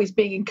always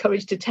being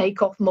encouraged to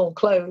take off more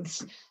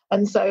clothes.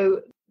 And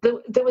so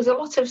there was a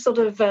lot of sort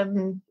of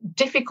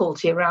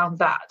difficulty around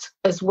that,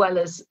 as well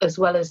as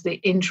the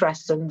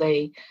interest and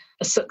the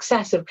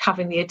success of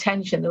having the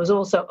attention. There was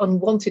also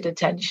unwanted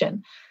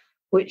attention,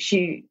 which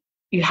you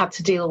had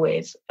to deal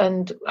with.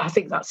 And I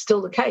think that's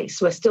still the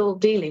case. We're still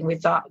dealing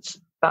with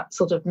that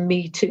sort of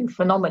Me Too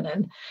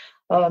phenomenon.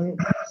 And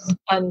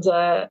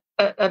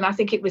I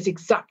think it was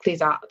exactly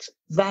that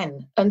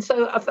then. And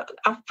so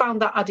I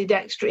found that added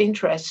extra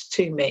interest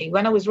to me.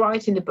 When I was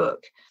writing the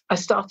book, I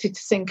started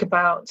to think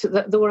about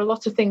that there were a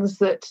lot of things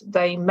that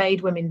they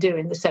made women do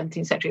in the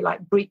 17th century,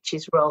 like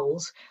breeches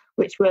roles,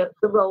 which were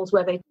the roles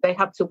where they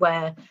had to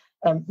wear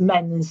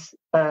men's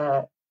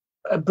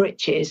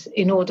breeches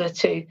in order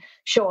to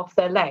show off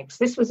their legs.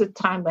 This was a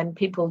time when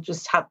people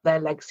just had their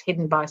legs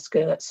hidden by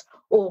skirts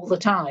all the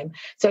time.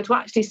 So to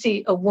actually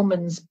see a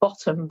woman's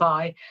bottom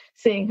by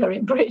seeing her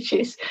in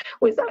breeches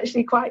was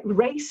actually quite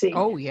racy.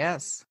 Oh,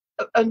 yes.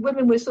 And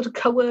women were sort of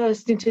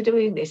coerced into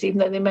doing this, even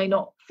though they may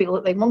not feel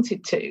that they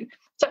wanted to.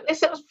 So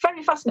it was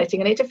very fascinating,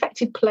 and it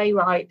affected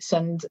playwrights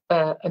and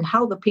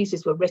how the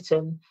pieces were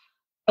written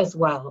as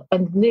well.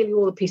 And nearly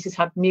all the pieces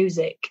had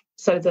music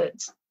so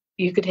that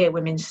you could hear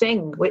women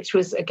sing, which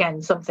was,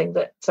 again, something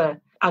that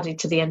added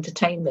to the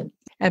entertainment.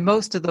 And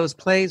most of those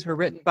plays were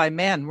written by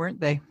men, weren't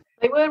they?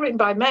 They were written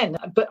by men,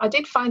 but I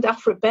did find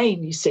Aphra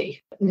Behn, you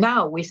see.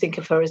 Now we think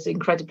of her as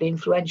incredibly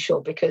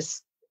influential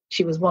because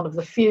she was one of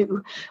the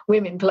few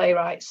women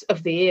playwrights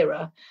of the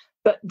era.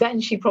 But then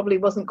she probably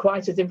wasn't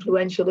quite as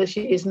influential as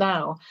she is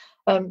now.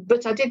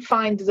 But I did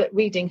find that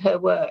reading her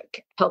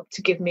work helped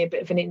to give me a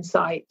bit of an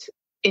insight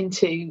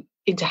into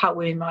how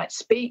women might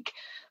speak.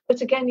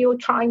 But again, you're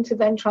trying to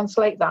then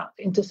translate that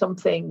into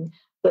something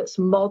that's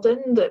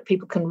modern, that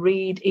people can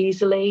read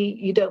easily.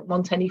 You don't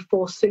want any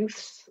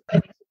forsooths,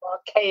 any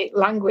archaic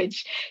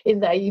language in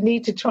there. You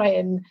need to try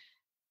and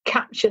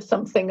capture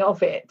something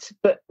of it,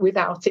 but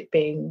without it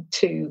being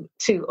too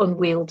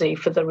unwieldy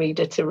for the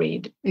reader to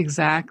read.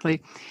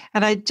 Exactly.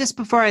 And just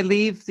before I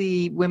leave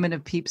the Women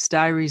of Pepys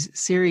Diaries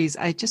series,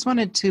 I just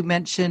wanted to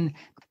mention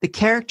the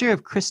character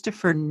of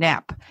Christopher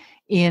Knepp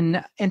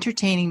in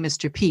Entertaining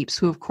Mr. Pepys,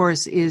 who, of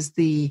course, is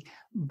the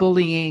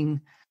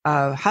bullying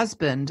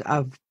husband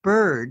of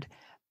Bird.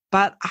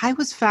 But I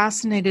was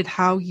fascinated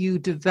how you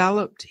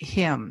developed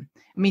him.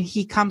 I mean,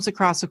 he comes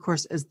across, of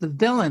course, as the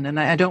villain, and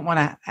I don't want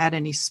to add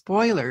any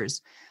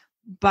spoilers,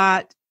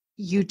 but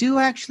you do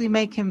actually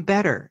make him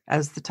better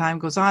as the time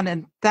goes on.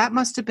 And that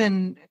must have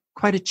been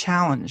quite a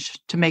challenge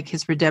to make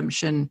his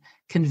redemption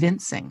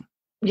convincing.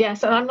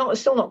 Yes, and I'm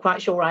still not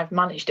quite sure I've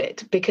managed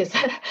it, because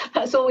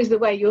that's always the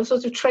way. You're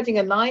sort of treading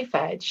a knife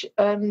edge.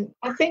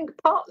 I think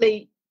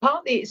partly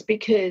it's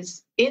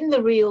because in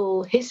the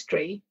real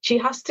history, she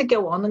has to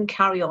go on and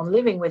carry on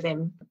living with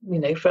him,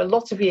 for a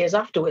lot of years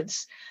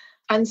afterwards.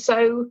 And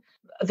so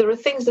there are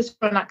things that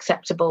are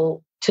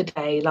unacceptable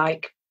today,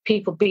 like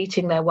people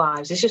beating their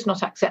wives. It's just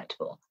not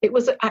acceptable. It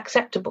was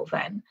acceptable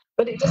then,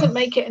 but it doesn't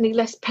make it any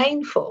less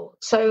painful.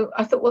 So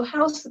I thought, well,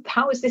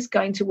 how is this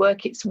going to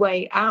work its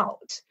way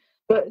out?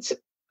 But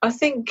I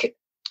think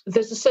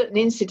there's a certain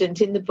incident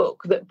in the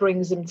book that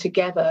brings them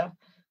together,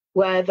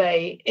 where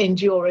they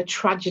endure a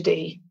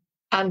tragedy,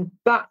 and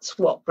that's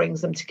what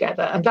brings them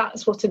together. And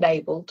that's what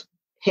enabled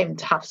him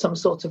to have some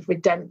sort of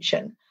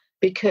redemption,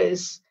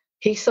 because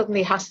he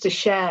suddenly has to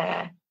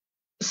share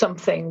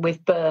something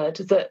with Bird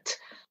that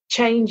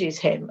changes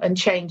him and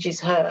changes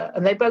her,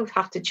 and they both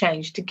have to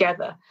change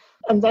together.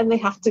 And then they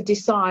have to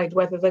decide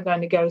whether they're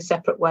going to go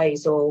separate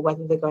ways or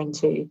whether they're going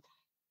to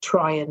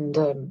try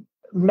and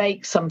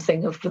make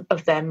something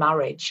of their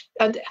marriage.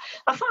 And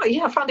I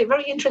found it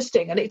very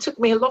interesting, and it took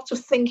me a lot of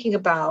thinking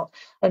about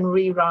and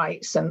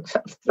rewrites, and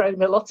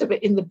thrown a lot of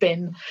it in the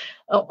bin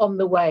on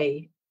the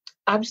way.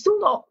 I'm still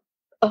not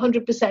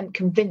 100%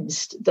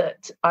 convinced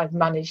that I've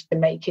managed to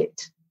make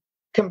it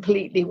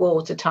completely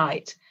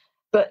watertight,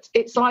 but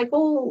it's like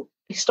all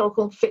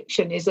historical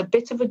fiction is a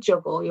bit of a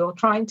juggle. You're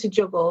trying to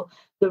juggle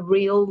the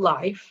real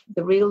lives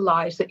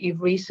that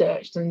you've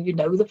researched, and you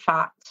know the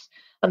facts,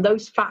 and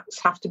those facts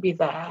have to be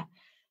there,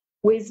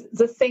 with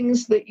the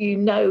things that you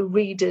know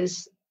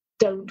readers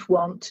don't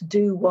want,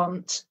 do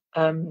want,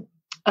 and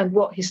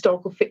what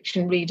historical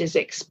fiction readers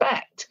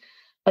expect.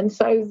 And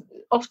so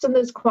often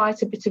there's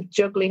quite a bit of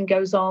juggling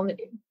goes on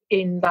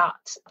in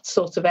that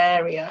sort of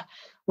area,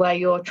 where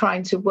you're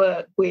trying to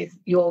work with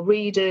your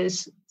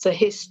readers, the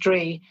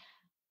history,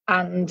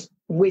 and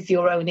with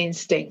your own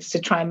instincts to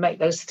try and make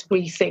those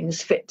three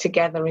things fit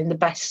together in the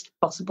best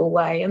possible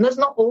way. And there's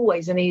not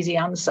always an easy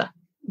answer.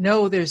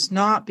 No, there's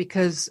not,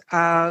 because,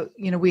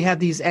 we have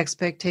these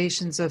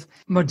expectations of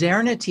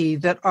modernity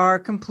that are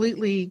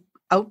completely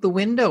out the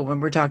window when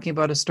we're talking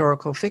about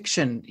historical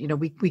fiction.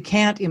 We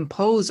can't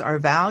impose our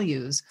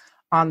values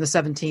on the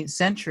 17th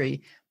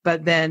century,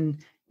 but then,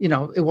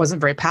 it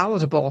wasn't very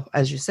palatable.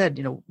 As you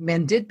said,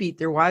 men did beat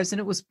their wives and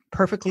it was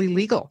perfectly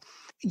legal.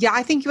 Yeah,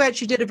 I think you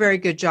actually did a very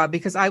good job,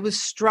 because I was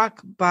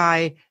struck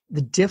by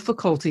the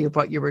difficulty of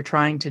what you were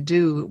trying to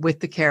do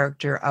with the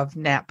character of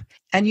Nep.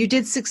 And you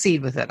did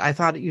succeed with it. I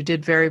thought you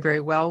did very,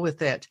 very well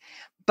with it.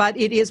 But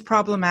it is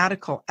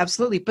problematical,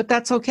 absolutely. But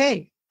that's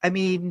okay. I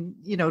mean,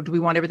 do we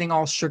want everything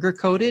all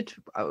sugar-coated?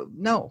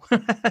 No.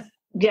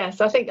 Yes,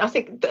 I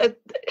think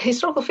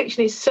historical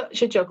fiction is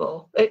such a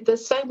juggle.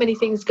 There's so many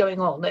things going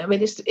on. I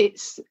mean,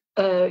 it's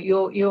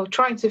you're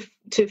trying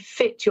to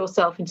fit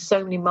yourself into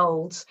so many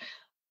molds.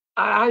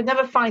 I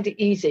never find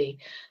it easy.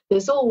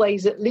 There's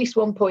always at least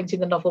one point in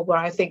the novel where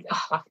I think,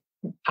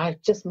 I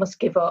just must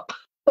give up.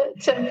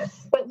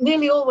 But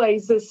nearly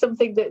always there's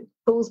something that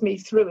pulls me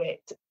through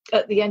it.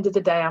 At the end of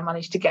the day, I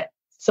manage to get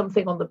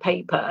something on the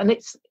paper. And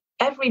it's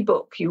every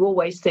book you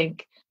always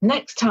think,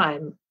 next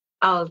time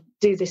I'll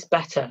do this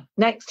better.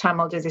 Next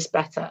time I'll do this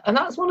better. And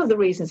that's one of the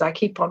reasons I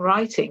keep on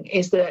writing,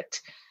 is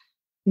that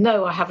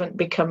no, I haven't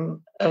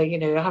become a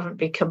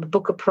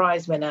Booker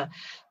Prize winner,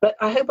 but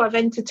I hope I've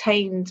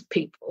entertained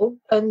people.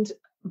 And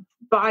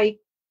by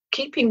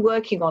keeping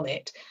working on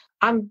it,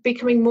 I'm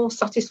becoming more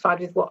satisfied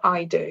with what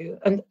I do.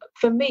 And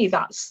for me,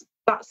 that's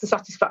the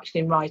satisfaction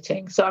in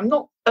writing. So I'm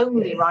not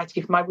only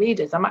writing for my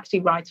readers, I'm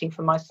actually writing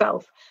for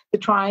myself to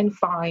try and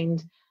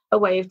find a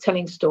way of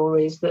telling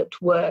stories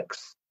that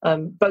works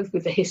both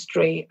with the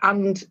history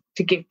and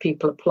to give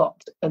people a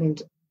plot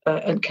and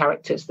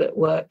characters that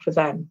work for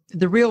them.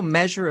 The real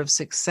measure of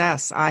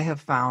success I have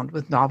found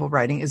with novel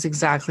writing is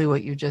exactly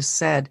what you just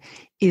said,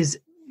 is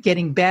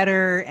getting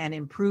better and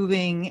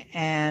improving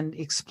and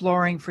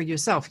exploring for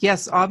yourself.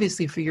 Yes,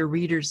 obviously for your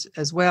readers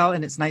as well,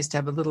 and it's nice to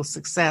have a little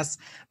success,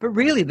 but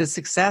really the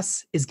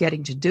success is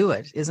getting to do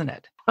it, isn't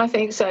it? I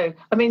think so.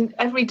 I mean,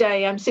 every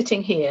day I'm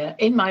sitting here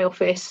in my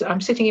office.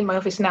 I'm sitting in my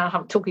office now,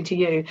 I'm talking to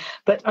you,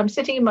 but I'm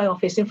sitting in my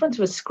office in front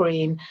of a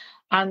screen,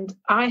 and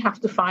I have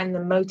to find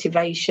the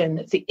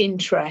motivation, the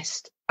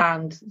interest,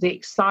 and the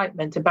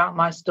excitement about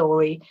my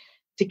story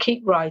to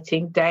keep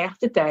writing day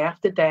after day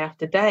after day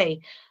after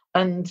day.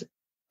 And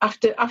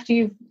after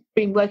you've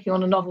been working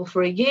on a novel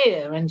for a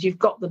year and you've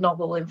got the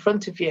novel in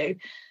front of you,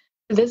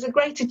 there's a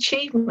great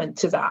achievement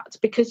to that,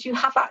 because you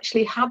have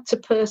actually had to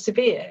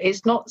persevere.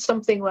 It's not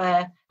something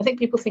where I think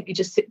people think you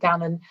just sit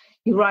down and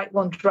you write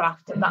one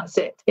draft and that's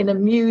it. In a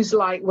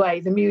muse-like way,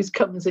 the muse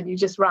comes and you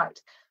just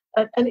write.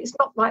 And it's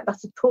not like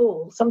that at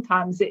all.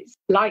 Sometimes it's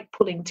like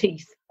pulling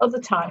teeth. Other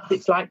times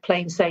it's like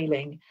plain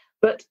sailing.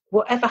 But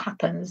whatever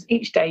happens,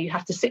 each day you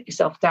have to sit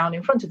yourself down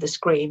in front of the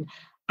screen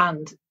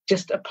and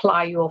just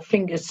apply your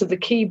fingers to the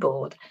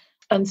keyboard.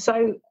 And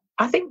so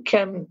I think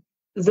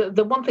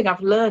the one thing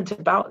I've learned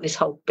about this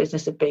whole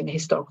business of being a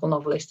historical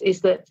novelist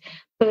is that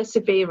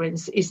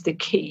perseverance is the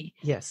key.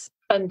 Yes.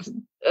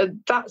 And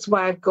that's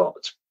why I've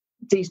got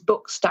these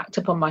books stacked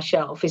up on my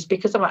shelf, is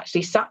because I've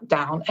actually sat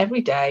down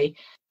every day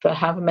for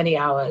however many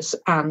hours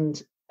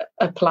and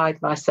applied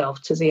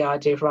myself to the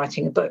idea of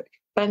writing a book.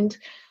 And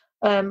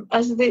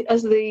as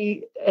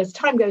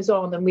time goes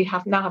on, and we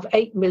now have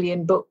 8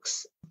 million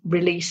books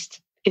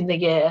released in the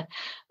year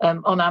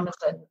on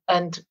Amazon,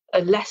 and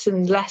less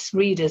and less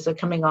readers are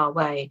coming our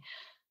way,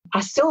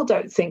 I still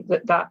don't think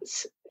that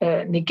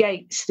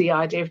negates the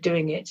idea of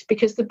doing it,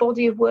 because the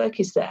body of work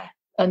is there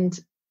and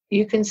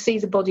you can see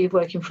the body of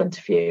work in front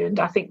of you. And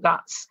I think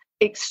that's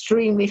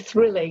extremely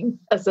thrilling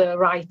as a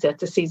writer,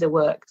 to see the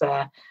work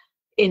there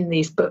in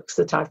these books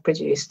that I've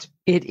produced.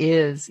 It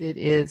is.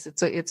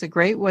 It's a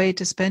great way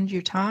to spend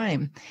your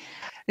time.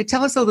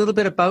 Tell us a little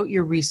bit about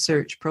your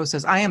research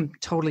process. I am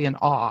totally in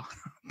awe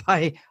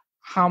by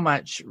how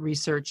much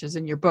research is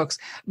in your books.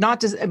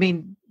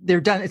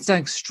 It's done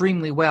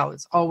extremely well.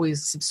 It's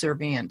always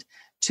subservient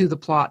to the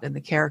plot and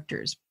the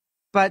characters.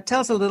 But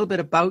tell us a little bit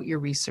about your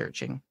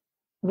researching.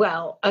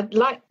 Well,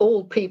 like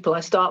all people,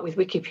 I start with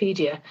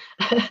Wikipedia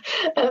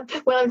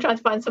when I'm trying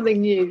to find something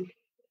new.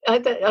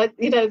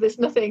 There's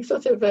nothing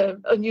sort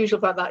of unusual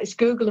about that. It's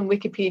Google and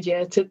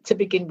Wikipedia to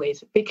begin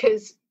with,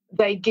 because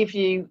they give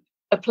you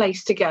a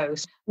place to go.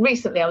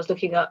 Recently, I was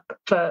looking up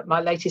for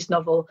my latest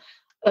novel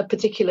a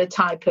particular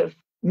type of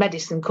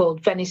medicine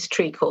called Venice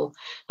treacle,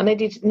 and I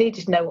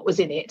needed to know what was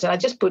in it. And I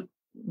just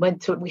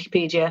went to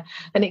Wikipedia,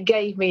 and it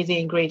gave me the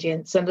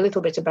ingredients and a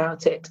little bit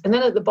about it. And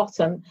then at the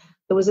bottom,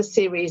 there was a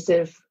series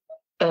of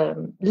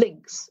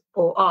links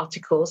or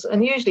articles,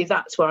 and usually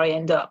that's where I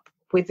end up,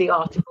 with the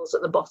articles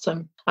at the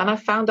bottom. And I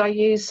found I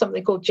use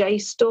something called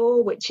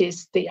JSTOR, which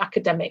is the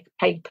academic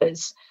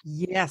papers.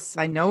 Yes,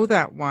 I know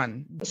that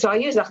one. So I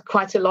use that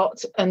quite a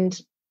lot, and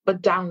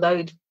would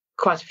download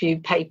quite a few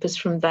papers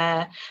from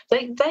there.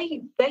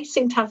 They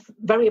seem to have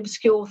very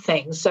obscure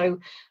things. So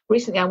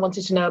recently I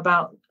wanted to know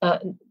about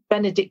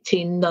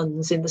Benedictine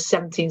nuns in the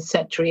 17th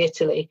century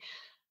Italy.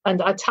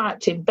 And I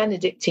typed in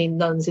Benedictine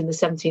nuns in the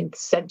 17th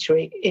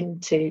century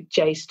into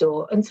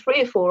JSTOR, and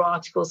 3 or 4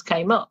 articles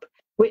came up,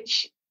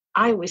 which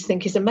I always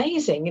think is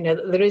amazing,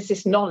 that there is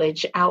this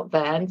knowledge out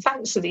there. And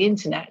thanks to the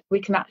internet, we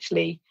can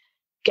actually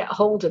get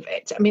hold of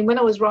it. I mean, when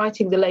I was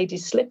writing The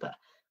Lady's Slipper,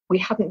 we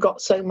hadn't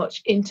got so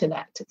much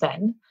internet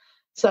then.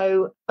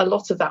 So a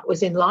lot of that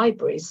was in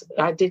libraries.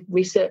 I did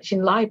research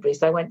in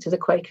libraries. I went to the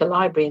Quaker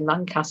Library in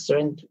Lancaster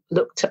and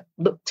looked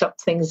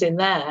up things in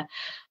there.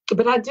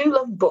 But I do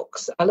love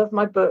books. I love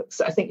my books.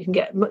 I think you can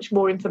get much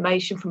more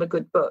information from a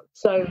good book.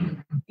 So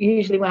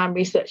usually when I'm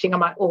researching, I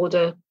might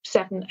order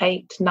 7,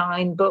 8,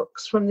 9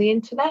 books from the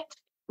internet,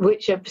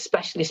 which are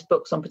specialist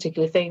books on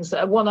particular things.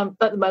 One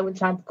at the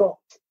moment I've got,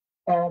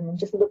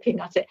 just looking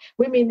at it,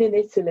 Women in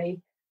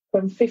Italy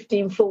from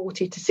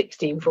 1540 to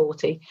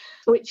 1640,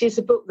 which is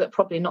a book that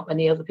probably not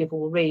many other people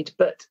will read,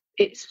 but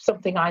it's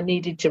something I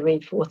needed to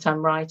read for what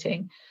I'm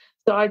writing.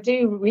 So I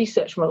do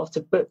research from a lot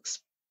of books.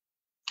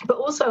 But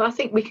also, I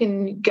think we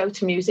can go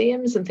to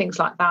museums and things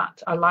like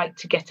that. I like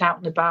to get out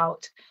and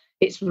about.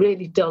 It's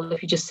really dull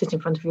if you just sit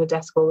in front of your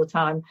desk all the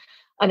time.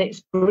 And it's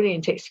a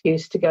brilliant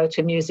excuse to go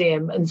to a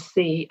museum and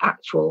see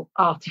actual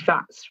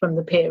artifacts from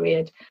the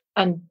period.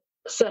 And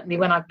certainly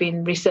when I've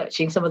been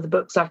researching some of the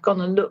books, I've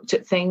gone and looked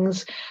at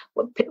things.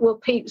 With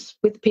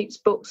Pepys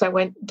books, I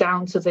went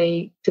down to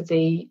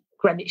the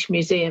Greenwich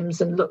museums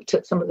and looked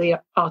at some of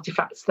the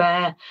artifacts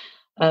there.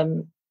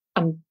 And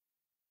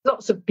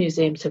lots of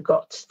museums have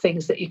got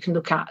things that you can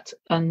look at,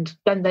 and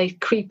then they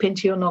creep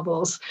into your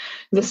novels.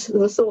 The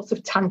sort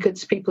of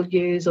tankards people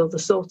use, or the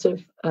sort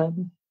of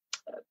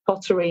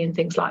pottery and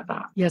things like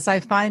that. Yes,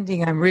 I'm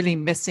finding I'm really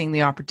missing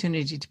the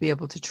opportunity to be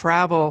able to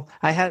travel.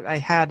 I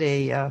had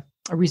a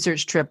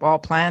research trip all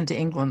planned to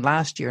England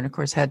last year, and of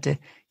course had to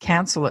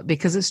cancel it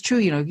because it's true,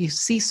 you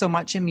see so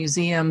much in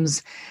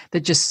museums that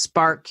just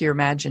spark your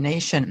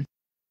imagination.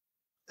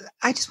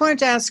 I just wanted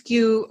to ask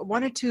you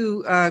 1 or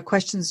 2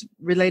 questions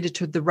related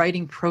to the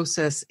writing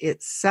process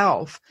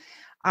itself.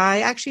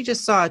 I actually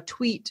just saw a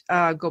tweet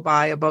go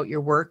by about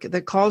your work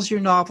that calls your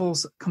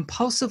novels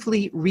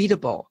compulsively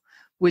readable,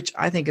 which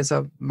I think is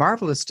a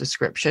marvelous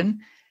description.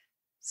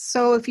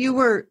 So if you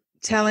were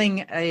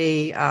telling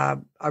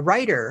a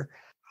writer,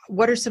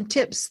 what are some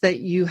tips that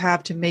you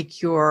have to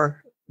make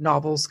your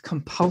novels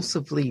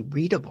compulsively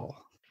readable?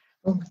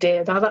 Oh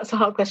dear, now that's a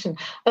hard question.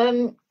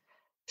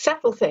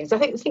 Several things. I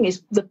think the thing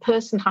is the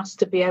person has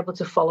to be able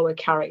to follow a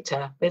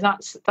character.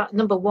 That's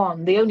number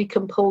one. The only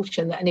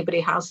compulsion that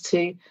anybody has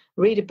to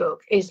read a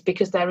book is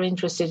because they're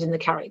interested in the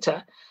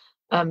character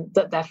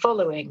that they're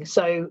following.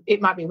 So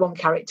it might be one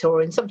character,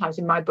 and sometimes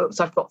in my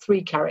books I've got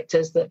 3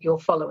 characters that you're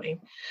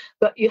following.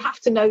 But you have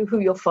to know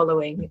who you're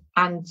following,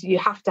 and you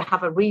have to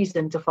have a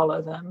reason to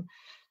follow them.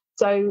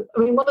 So, I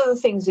mean, one of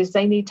the things is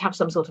they need to have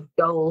some sort of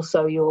goal.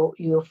 So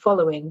you're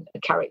following a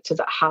character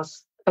that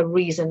has a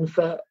reason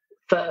for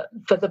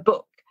the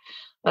book.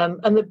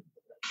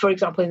 For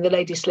example, in The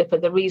Lady's Slipper,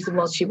 the reason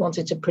was she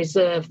wanted to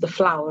preserve the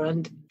flower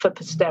and for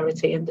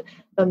posterity, and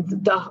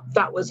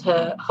that was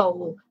her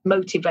whole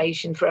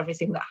motivation for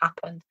everything that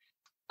happened.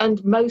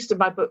 And most of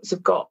my books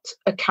have got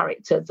a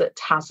character that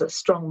has a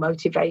strong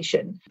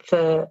motivation.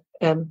 For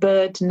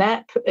Bird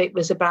Knepp, it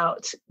was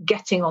about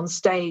getting on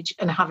stage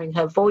and having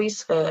her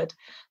voice heard,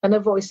 and her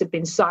voice had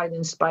been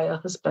silenced by her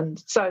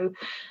husband. So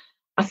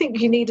I think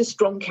you need a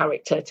strong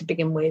character to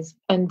begin with.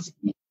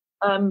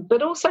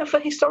 But also for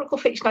historical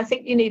fiction, I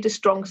think you need a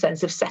strong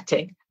sense of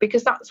setting,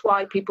 because that's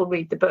why people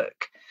read the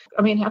book.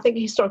 I mean, I think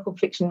historical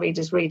fiction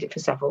readers read it for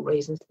several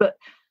reasons,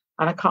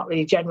 and I can't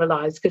really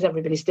generalise because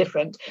everybody's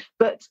different.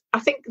 But I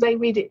think they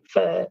read it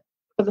for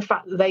the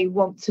fact that they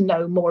want to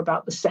know more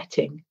about the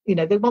setting.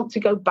 They want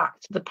to go back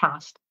to the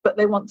past, but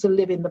they want to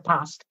live in the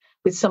past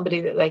with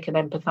somebody that they can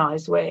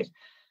empathise with,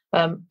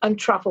 and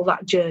travel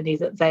that journey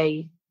that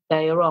they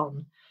are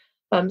on.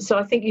 So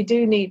I think you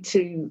do need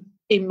to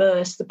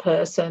immerse the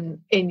person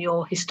in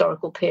your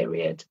historical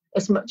period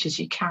as much as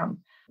you can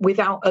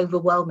without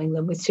overwhelming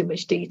them with too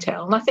much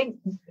detail. And I think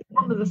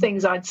one of the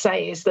things I'd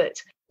say is that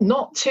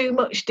not too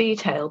much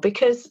detail,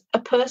 because a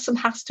person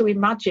has to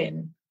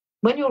imagine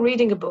when you're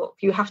reading a book,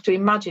 you have to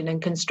imagine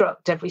and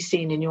construct every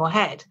scene in your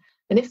head.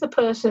 And if the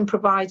person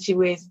provides you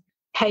with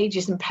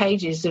pages and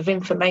pages of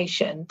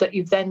information that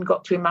you've then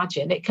got to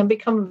imagine, it can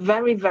become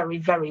very, very,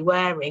 very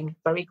wearing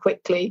very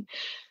quickly,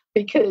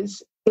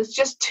 because there's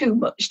just too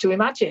much to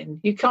imagine.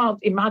 You can't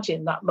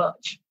imagine that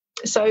much.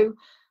 So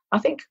I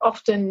think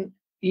often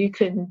you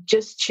can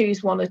just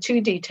choose one or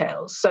two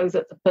details so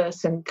that the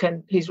person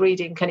who's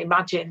reading can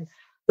imagine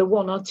the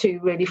one or two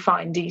really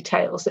fine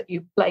details that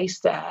you place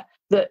there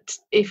that,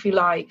 if you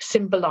like,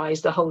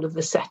 symbolize the whole of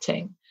the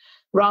setting,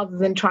 rather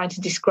than trying to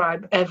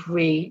describe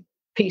every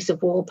piece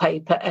of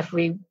wallpaper,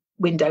 every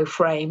window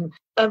frame.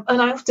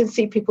 And I often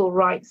see people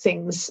write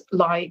things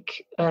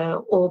like,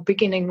 or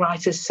beginning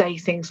writers say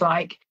things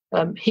like,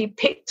 he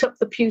picked up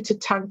the pewter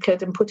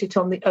tankard and put it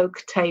on the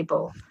oak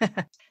table.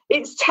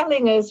 It's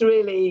telling us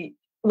really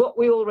what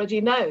we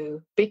already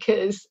know,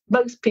 because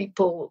most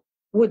people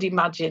would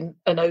imagine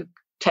an oak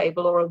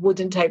table or a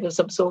wooden table of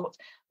some sort.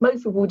 Most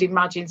people would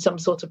imagine some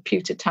sort of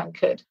pewter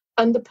tankard.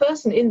 And the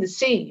person in the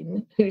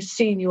scene, whose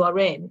scene you are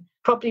in,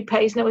 probably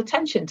pays no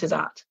attention to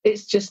that.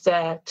 It's just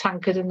their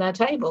tankard and their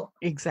table.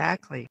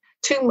 Exactly.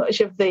 Too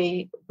much of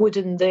the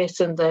wooden this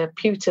and the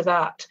pewter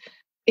that.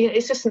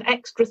 It's just an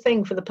extra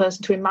thing for the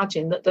person to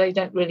imagine that they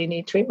don't really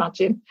need to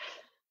imagine.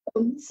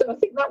 So I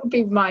think that would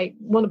be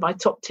one of my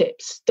top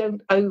tips.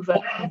 Don't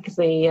overthink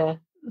the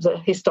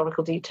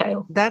historical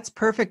detail. That's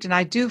perfect. And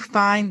I do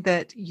find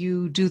that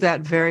you do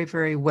that very,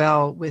 very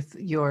well with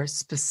your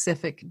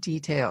specific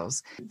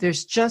details.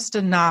 There's just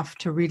enough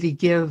to really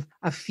give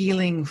a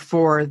feeling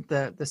for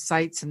the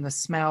sights and the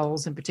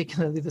smells, and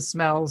particularly the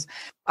smells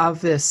of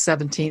this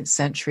 17th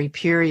century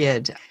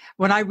period.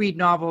 When I read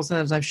novels, and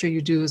as I'm sure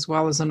you do as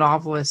well as a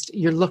novelist,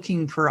 you're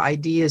looking for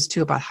ideas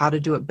too about how to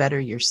do it better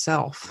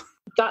yourself.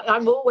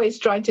 I'm always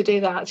trying to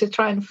do that, to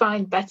try and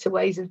find better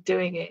ways of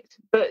doing it.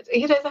 But,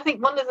 I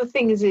think one of the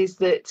things is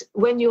that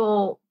when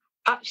you're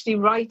actually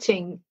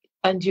writing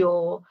and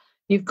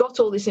you've got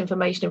all this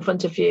information in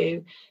front of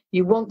you,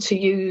 you want to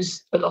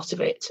use a lot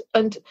of it.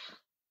 And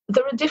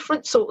there are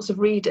different sorts of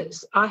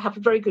readers. I have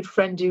a very good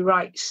friend who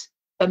writes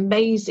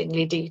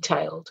amazingly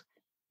detailed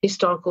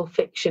historical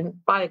fiction,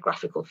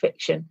 biographical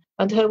fiction,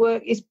 and her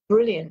work is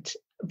brilliant,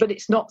 but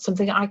it's not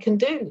something I can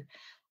do.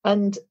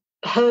 And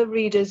her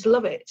readers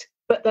love it,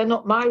 but they're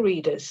not my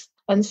readers.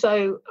 And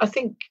so I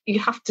think you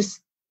have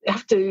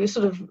to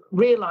sort of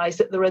realise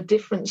that there are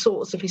different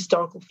sorts of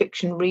historical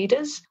fiction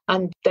readers,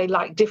 and they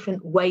like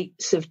different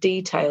weights of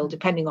detail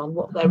depending on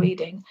what they're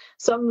reading.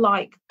 Some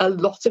like a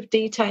lot of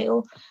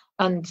detail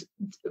and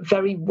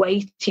very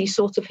weighty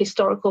sort of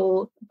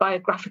historical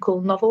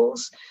biographical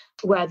novels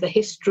where the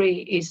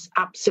history is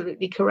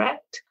absolutely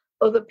correct.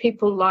 Other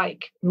people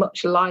like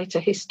much lighter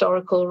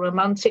historical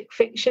romantic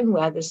fiction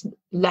where there's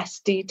less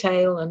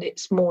detail and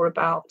it's more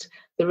about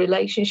the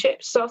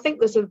relationships. So I think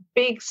there's a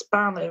big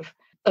span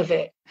of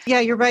it.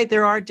 Yeah, you're right.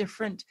 There are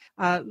different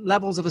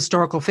levels of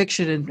historical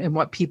fiction and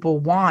what people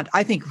want.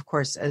 I think, of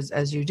course,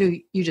 as you do,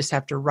 you just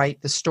have to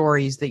write the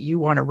stories that you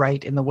want to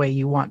write in the way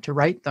you want to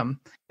write them.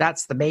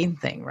 That's the main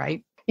thing,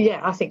 right?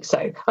 Yeah, I think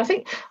so. I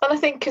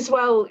think as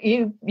well,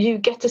 you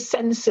get a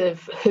sense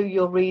of who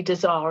your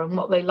readers are and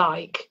what they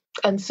like.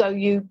 And so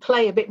you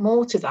play a bit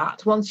more to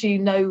that once you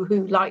know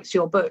who likes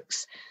your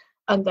books,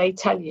 and they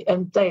tell you,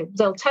 and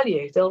they'll tell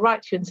you, they'll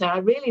write to you and say, I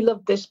really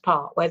loved this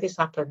part where this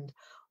happened,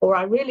 or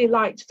I really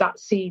liked that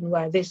scene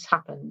where this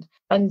happened.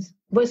 And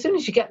as soon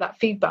as you get that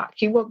feedback,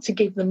 you want to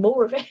give them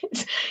more of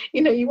it.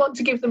 You want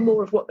to give them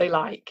more of what they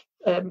like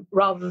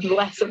rather than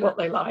less of what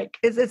they like.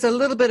 It's a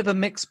little bit of a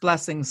mixed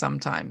blessing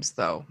sometimes,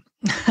 though.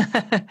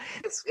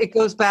 It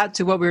goes back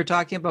to what we were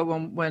talking about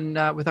when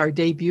with our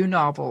debut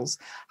novels,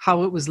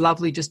 how it was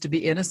lovely just to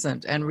be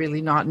innocent and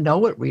really not know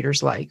what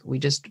readers like. We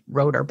just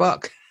wrote our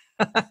book.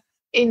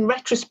 In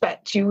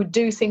retrospect, you would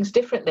do things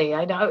differently.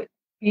 I know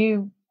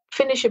you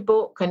finish a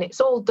book and it's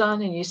all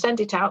done and you send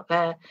it out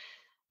there,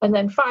 and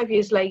then 5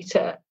 years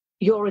later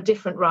you're a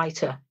different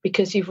writer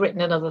because you've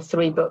written another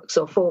 3 books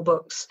or 4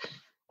 books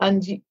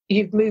and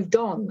you've moved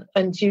on,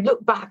 and you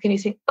look back and you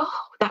think,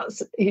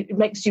 it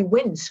makes you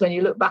wince when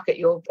you look back at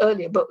your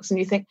earlier books and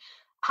you think,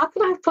 how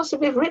could I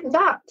possibly have written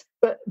that?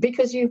 But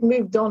because you've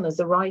moved on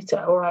as a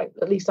writer, or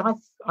at least I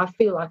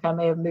feel like I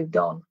may have moved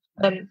on.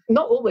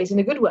 Not always in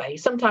a good way.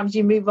 Sometimes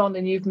you move on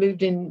and you've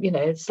moved in,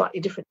 a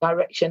slightly different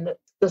direction that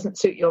doesn't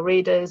suit your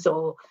readers,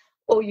 or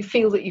you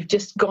feel that you've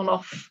just gone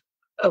off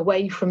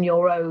away from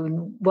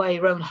where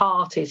your own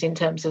heart is in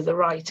terms of the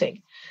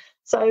writing.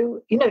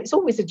 So, it's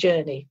always a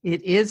journey.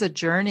 It is a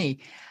journey.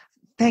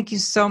 Thank you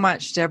so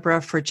much,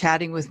 Deborah, for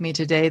chatting with me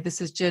today. This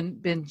has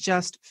been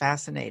just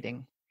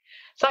fascinating.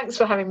 Thanks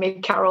for having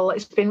me, Carol.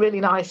 It's been really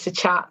nice to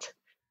chat.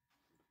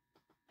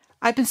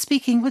 I've been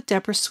speaking with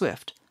Deborah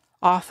Swift,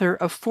 author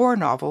of 4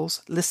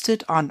 novels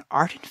listed on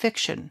Art and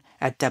Fiction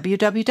at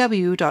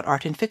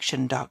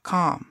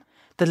www.artandfiction.com.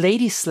 The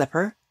Lady's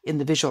Slipper in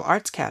the Visual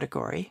Arts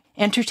category,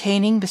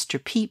 Entertaining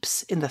Mr.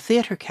 Pepys in the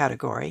Theatre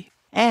category,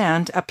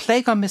 and A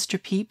Plague on Mr.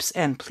 Pepys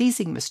and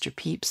Pleasing Mr.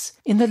 Pepys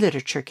in the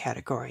Literature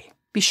category.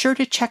 Be sure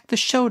to check the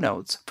show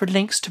notes for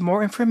links to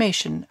more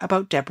information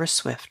about Deborah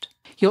Swift.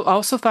 You'll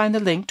also find the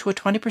link to a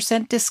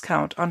 20%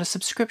 discount on a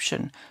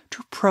subscription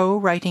to Pro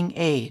Writing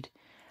Aid,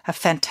 a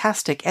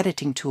fantastic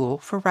editing tool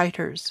for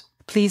writers.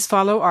 Please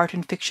follow Art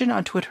and Fiction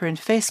on Twitter and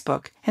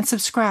Facebook, and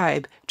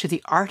subscribe to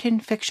the Art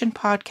and Fiction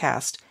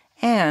podcast,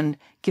 and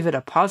give it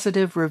a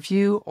positive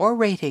review or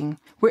rating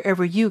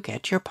wherever you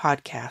get your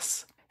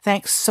podcasts.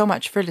 Thanks so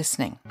much for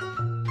listening.